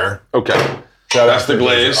 Dogs are there. Okay. Shout That's out the to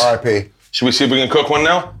glaze. R.I.P. Should we see if we can cook one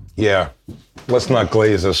now? Yeah. Let's not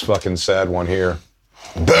glaze this fucking sad one here.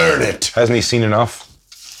 Burn it. Hasn't he seen enough?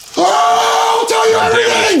 Oh, I'll tell you God damn it,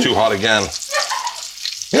 everything. it's too hot again.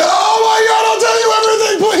 Oh my God, I'll tell you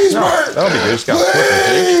everything. Please, Bert. That'll be good. Just got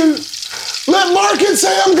flipping. Please. Let Mark and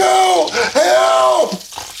Sam go. Help.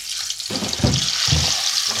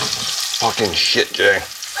 Fucking shit, Jay.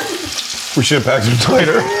 We should have packed him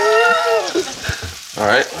tighter. All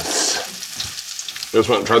right, this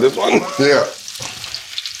one, try this one. Yeah.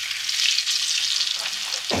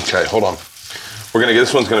 Okay, hold on.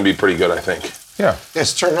 This one's gonna be pretty good, I think. Yeah.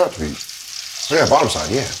 Yes, turn it out to be. Oh, yeah, bottom side,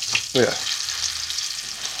 yeah. Yeah.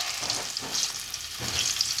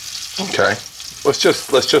 Okay. Let's just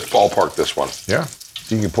ballpark this one. Yeah.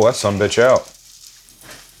 You can pull that sumbitch out.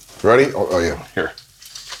 Ready? Oh, yeah. Here.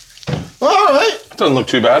 All right. Doesn't look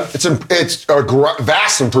too bad. It's a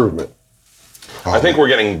vast improvement. I think we're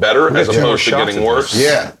getting better as opposed to getting worse.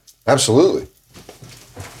 Yeah, absolutely.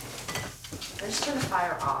 I'm just turn the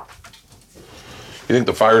fire off. You think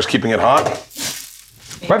the fire's keeping it hot?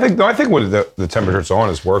 I think what the temperature it's on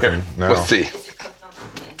is working Here, now. let's see. Is it cooked on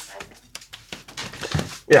the inside?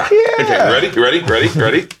 Yeah. Okay, you ready? You ready? Ready?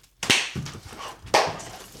 Ready?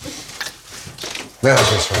 Man,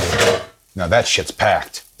 that's right. Now that shit's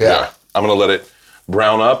packed. Yeah. I'm gonna let it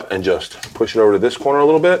brown up and just push it over to this corner a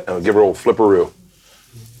little bit and give it a little flipperoo.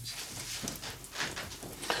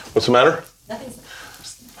 What's the matter? Nothing's.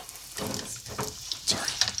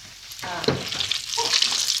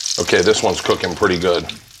 Okay, this one's cooking pretty good.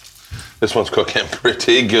 This one's cooking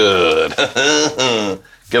pretty good.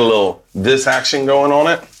 Get a little this action going on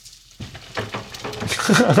it.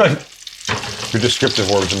 Your descriptive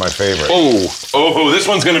words are my favorite. Oh, this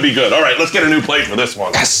one's gonna be good. All right, let's get a new plate for this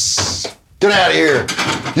one. Yes. Get out of here.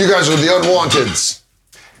 You guys are the unwanteds.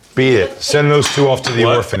 Beat it. Send those two off to the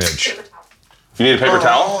What? orphanage. You need a paper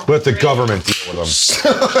towel? Let the government deal with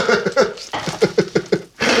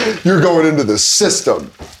them. You're going into the system.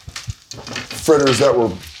 Fritters that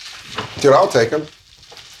were... Dude, I'll take them.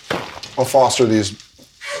 I'll foster these.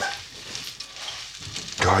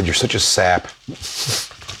 God, you're such a sap.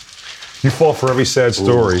 You fall for every sad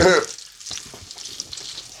story.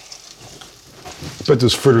 But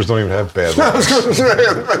those fritters don't even have bad I was lives. going to say,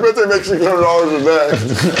 I bet they make $600 a day.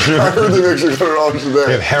 I heard they make $600 a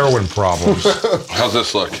They have day. heroin problems. How's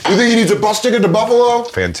this look? You think he needs a bus ticket to Buffalo?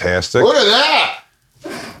 Fantastic. Look at that.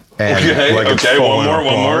 And Okay, like it's okay, one falling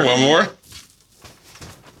more. apart.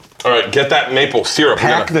 All right, get that maple syrup. We're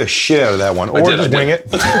Pack gonna- the shit out of that one. Or did, just I wing did.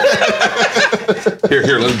 it.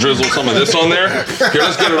 Here, let's drizzle some of this on there. Here,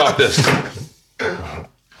 let's get it off this.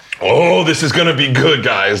 Oh, this is gonna be good,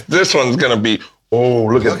 guys. This one's gonna be, oh,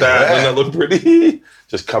 look at that. Doesn't that look pretty?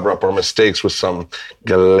 Just cover up our mistakes with some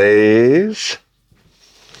glaze.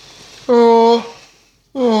 Oh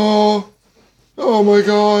my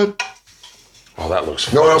God. Oh, that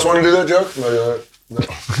looks No one else want to do that joke? No.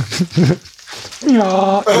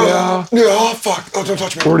 Yeah, fuck. Oh, don't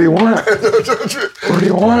touch me. Where do you want it? Don't touch me. Where do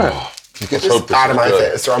you want it? Get hope this this out of is my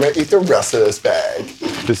good. face, or I'm going to eat the rest of this bag.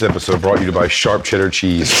 This episode brought you to by Sharp Cheddar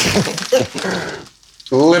Cheese.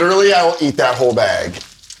 Literally, I will eat that whole bag.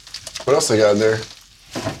 What else they got in there?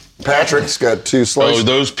 Patrick's got 2 Oh, slices.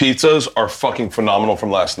 those pizzas are fucking phenomenal from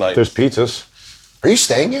last night. There's pizzas. Are you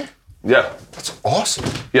staying here? Yeah. That's awesome.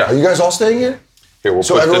 Yeah. Are you guys all staying here? Here, we'll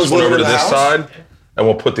So put everyone's this one over to living in this the house? side, and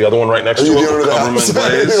we'll put the other one right next Are to you it. doing it We'll at cover the them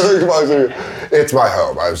in house? glaze. It's my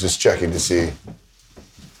home. I was just checking to see.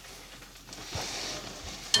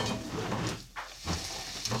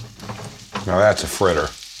 Now that's a fritter.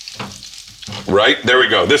 Right? There we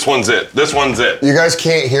go. This one's it. This one's it. You guys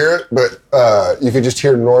can't hear it, but you could just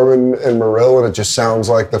hear Norman and Marill, and it just sounds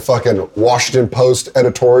like the fucking Washington Post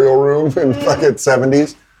editorial room in fucking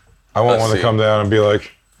 70s. I want Let's one see. to come down and be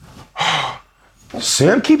like,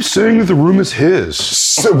 Sam keeps saying that the room is his.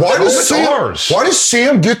 So why It's ours. Why does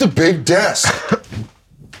Sam get the big desk?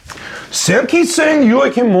 Sam keeps saying you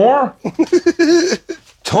like him more.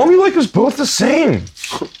 Tell him you like us both the same.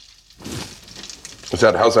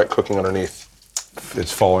 How's that cooking underneath?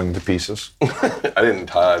 It's falling to pieces. I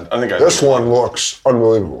think I This one looks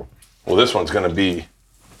unbelievable. Well, this one's gonna be.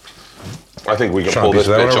 I think we can Trying pull to this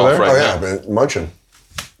piece that bitch one over off there? right Oh yeah, now. man, munching.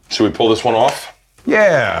 Should we pull this one off?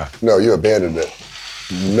 Yeah. No, you abandoned it.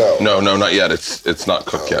 No. No, not yet. It's not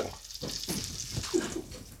cooked yet.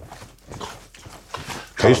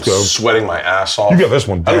 Taste I'm good. sweating my ass off. You got this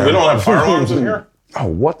one I mean, we down. don't have fire alarms in here. Oh,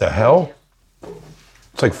 what the hell?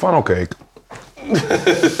 It's like funnel cake.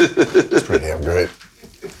 It's pretty damn great.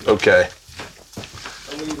 Okay.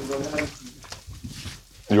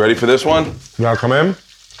 You ready for this one? You want to come in?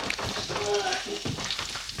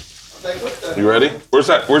 You ready? Where's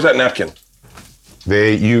that napkin?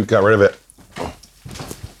 You got rid of it.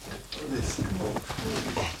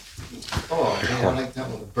 Oh, man, I like that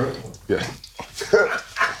one, the burnt one. Yeah.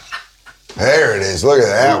 There it is. Look at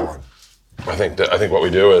that one. I think what we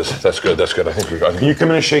do is that's good. I think Can you come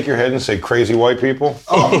in and shake your head and say crazy white people?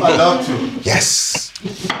 Oh, I love to. Yes.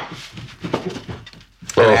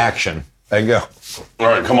 In action. There you go. All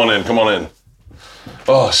right, come on in.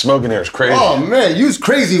 Oh, smoking here is crazy. Oh, man, use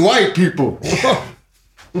crazy white people.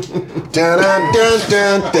 Dun, dun, dun,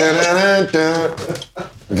 dun, dun, dun, dun.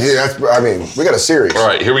 Yeah, we got a series. All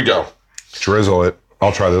right, here we go. Drizzle it.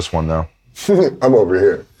 I'll try this one now. I'm over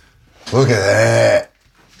here. Look at that.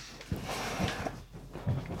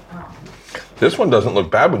 This one doesn't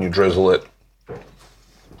look bad when you drizzle it.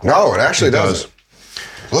 No, it actually It does. doesn't.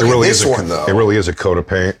 Look at this is one, though. It really is a coat of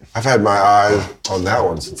paint. I've had my eyes on that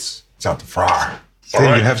one since it's out the fryer. Hey,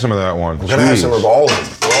 you can have some of that one. We're gonna have some of all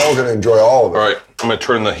of them. We're all gonna enjoy all of it. All right, I'm gonna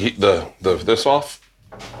turn the heat, this off,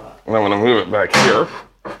 and I'm gonna move it back here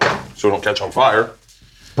so we don't catch on fire.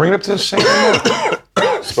 Bring it up to the San Mark.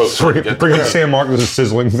 Bring it to San Mark. There's a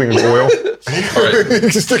sizzling thing of oil. All right.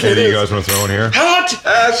 Hey, do you guys want to throw in here? Hot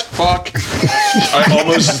as fuck. I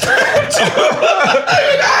almost.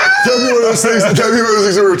 Tell me one of those things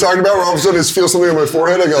that we were talking about where all of a sudden I just feel something on my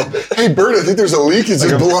forehead. I go, hey, Bert, I think there's a leak. Is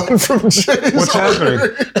it blood from Jay's? What's happening?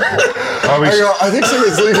 I go, I think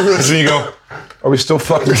something's leaking from this. So you go, are we still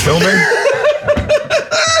fucking filming?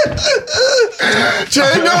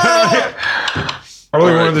 Jay, no! I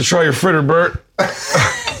really wanted to try your fritter, Bert.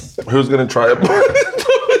 Who's gonna try it?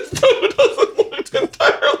 It doesn't look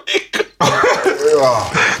entirely good.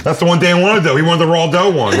 That's the one Dan wanted, though. He wanted the raw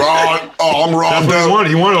dough one. I'm raw That's what he dough. wanted.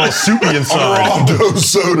 He wanted all soupy inside. Raw dough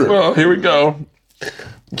soda. Well, here we go.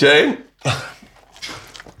 Jay?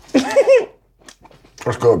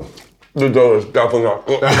 That's good. The dough is definitely not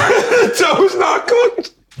cooked. The dough is not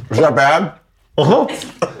cooked. Is that bad? Uh-huh. Is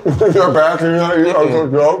that bad? Can you not eat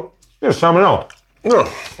uncooked dough? Yeah, salmonella. No.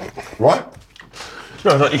 What?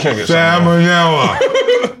 No, you can't get Salmonella.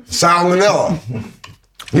 Salmonella.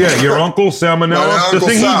 Yeah, your uncle salmonella. My The Uncle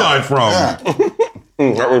thing Sal. he died from. Yeah.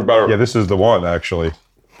 That was better. Yeah, this is the one, actually.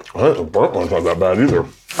 The burnt one's not that bad either.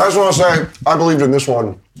 I just want to say, I believed in this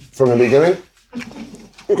one from the beginning.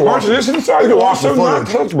 You can watch this inside. You can watch the Also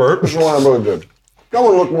footage. not cooked, Bert. This is one I really did. That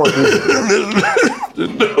one looked more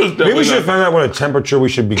appealing. Maybe we should find out what a temperature we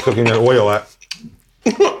should be cooking that oil at.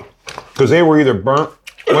 Because they were either burnt,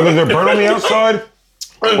 whether they're burnt on the outside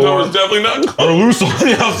The dough is definitely not cooked. or loose on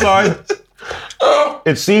the outside.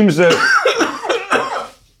 It seems that.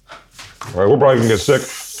 All right, we're probably gonna get sick.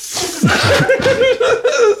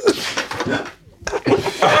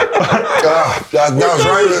 That was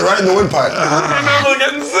right in the windpipe. I'm never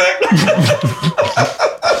getting sick.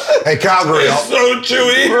 Hey, Calgary, So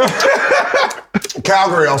chewy.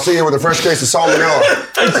 Calgary, I'll see you with a fresh case of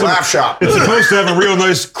salmonella. Laugh shop. It's supposed to have a real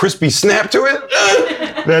nice crispy snap to it.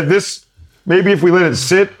 That this, maybe if we let it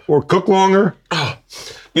sit or cook longer. Do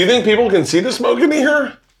you think people can see the smoke in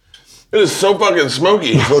here? It is so fucking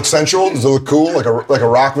smoky. Does it look sensual? Does it look cool? Like a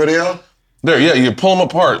rock video? There, yeah, you pull them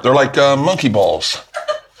apart. They're like monkey balls.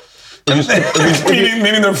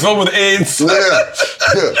 Meaning they're filled with AIDS. Yeah.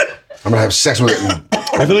 I'm gonna have sex with it.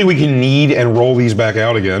 I feel like we can knead and roll these back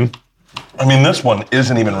out again. I mean, this one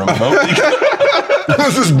isn't even remotely cooked.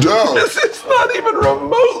 This is dope. It's not even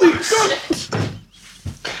remotely cooked.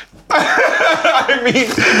 I mean,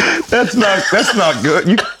 that's not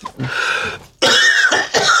good.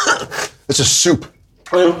 It's a soup.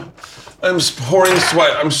 I'm pouring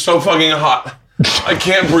sweat. I'm so fucking hot. I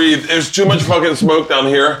can't breathe. There's too much fucking smoke down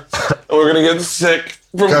here. And we're gonna get sick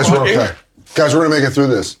from Guys, we're fucking. okay. Guys, we're gonna make it through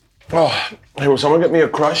this. Oh, hey, will someone get me a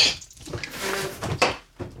crush?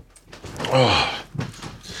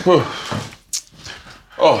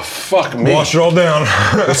 Oh, fuck me. Wash it all down.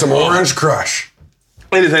 With some orange crush.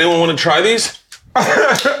 Hey, does anyone want to try these?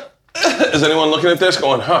 Is anyone looking at this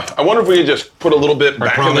going, I wonder if we could just put a little bit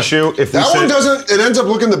back in Promise the... you, if we That one said- doesn't, it ends up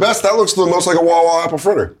looking the best. That looks the most like a Wawa apple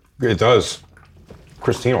fritter. It does.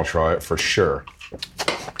 Christine will try it for sure.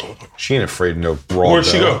 She ain't afraid of no raw Where'd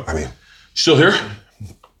she dough. go? I mean, Still here?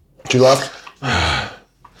 she left.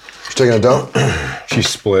 She's taking a dump. She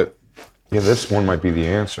split. Yeah, this one might be the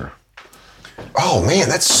answer. Oh man,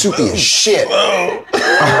 that's soupy as shit. Dude,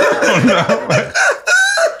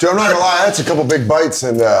 I'm not gonna lie, that's a couple big bites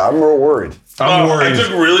and I'm real worried. I'm worried. I took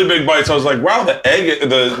really big bites. I was like, wow, the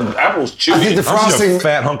apple's chewy. I think the I'm such frosting, a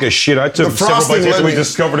fat hunk of shit. I took the several frosting bites after we let me-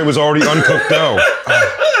 discovered it was already uncooked dough.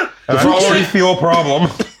 And I already feel a problem.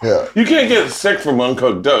 yeah. You can't get sick from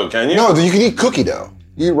uncooked dough, can you? No, you can eat cookie dough.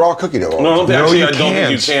 You eat raw cookie dough. all No, the time. actually, you I don't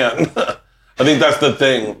think you can. I think that's the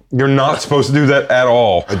thing. You're not supposed to do that at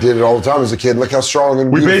all. I did it all the time as a kid. Look how strong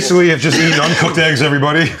and We beautiful. basically have just eaten uncooked eggs,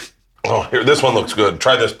 everybody. Oh, here, this one looks good.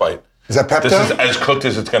 Try this bite. Is that Pepto? This is as cooked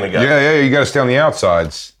as it's gonna get. Yeah, you got to stay on the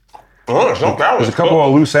outsides. Oh, it's not bad. There's a couple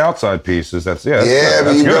of loose outside pieces. That's yeah, good. but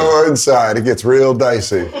That's you good. go inside, it gets real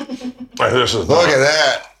dicey. This is Look at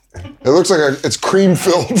that. It looks like it's cream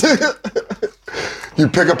filled. You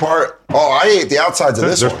pick apart. Oh, I ate the outsides of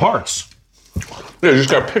this There's one. parts. Yeah, you just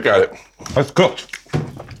gotta pick at it. That's cooked.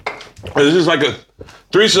 This is like a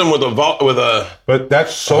threesome with a. But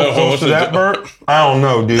that's so Oh, close what's to it that, do? Bert. I don't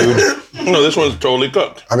know, dude. No, this one's totally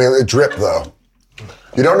cooked. I mean, it dripped though.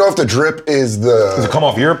 You don't know if the drip is Does it the come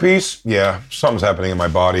off your piece? Yeah, something's happening in my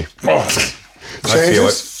body. Oh, I feel it.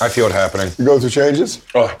 changes. I feel it happening. You go through changes.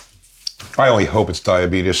 oh. I only hope it's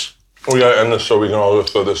diabetes. We gotta end this so we can all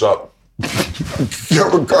throw this up.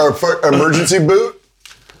 Emergency boot.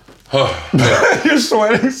 You're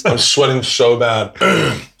sweating. I'm sweating so bad.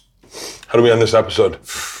 How do we end this episode?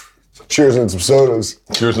 Cheers and some sodas.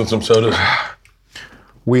 Cheers and some sodas.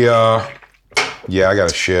 We, yeah, I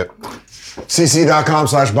got a shit.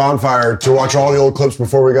 cc.com/bonfire to watch all the old clips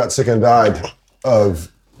before we got sick and died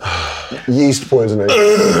of yeast poisoning.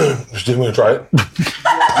 Just didn't want to try it?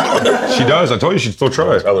 She does. I told you she'd still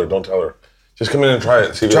try it. Don't tell her. Just come in and try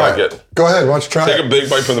it. See if Try you like it. it. Go ahead, why don't you try Take it? a big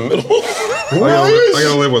bite from the middle. I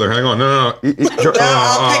gotta live with her. Hang on. No. I'll take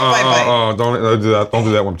my bite. Don't do that. Don't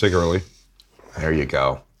do that one particularly. There you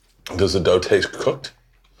go. Does the dough taste cooked?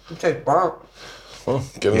 Okay, burnt. Well,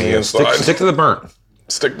 get in the inside. Stick to the burnt.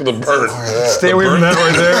 Stick to the burn. Stay away from that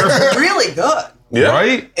right there. Really good. Yeah.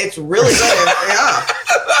 Right? It's really good. Yeah.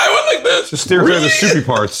 I went like this. Just steer clear of the soupy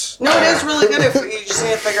parts. No, it is really good if you just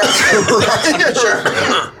need to figure out the temperature.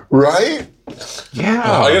 Right? Yeah.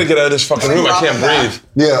 I gotta get out of this fucking room. I can't breathe.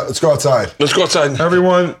 Yeah, let's go outside. Let's go outside.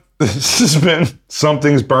 Everyone, this has been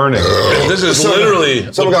Something's Burning. This is literally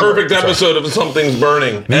the perfect episode of Something's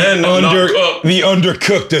Burning. And not cooked. The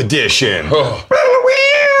undercooked edition. Oh.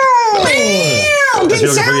 Is he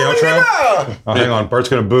looking for the outro? Oh, hang on. Bert's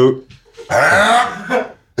gonna boot.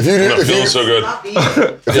 If you do, I'm feeling so good.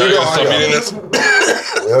 if you Yeah, I go, gotta stop eating this.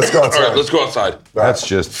 let's go outside. All right, let's go outside. That's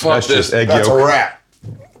just this. egg That's a yolk. wrap.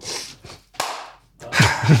 All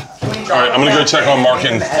right, I'm gonna go check on Mark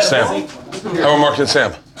and Sam. How are Mark and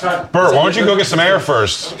Sam? Bert, why don't you go get some air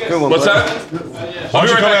first? What's that? Why don't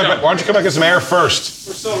you come back and get some air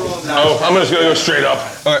first? Oh, I'm just gonna go straight up.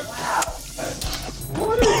 All right.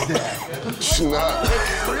 It's not.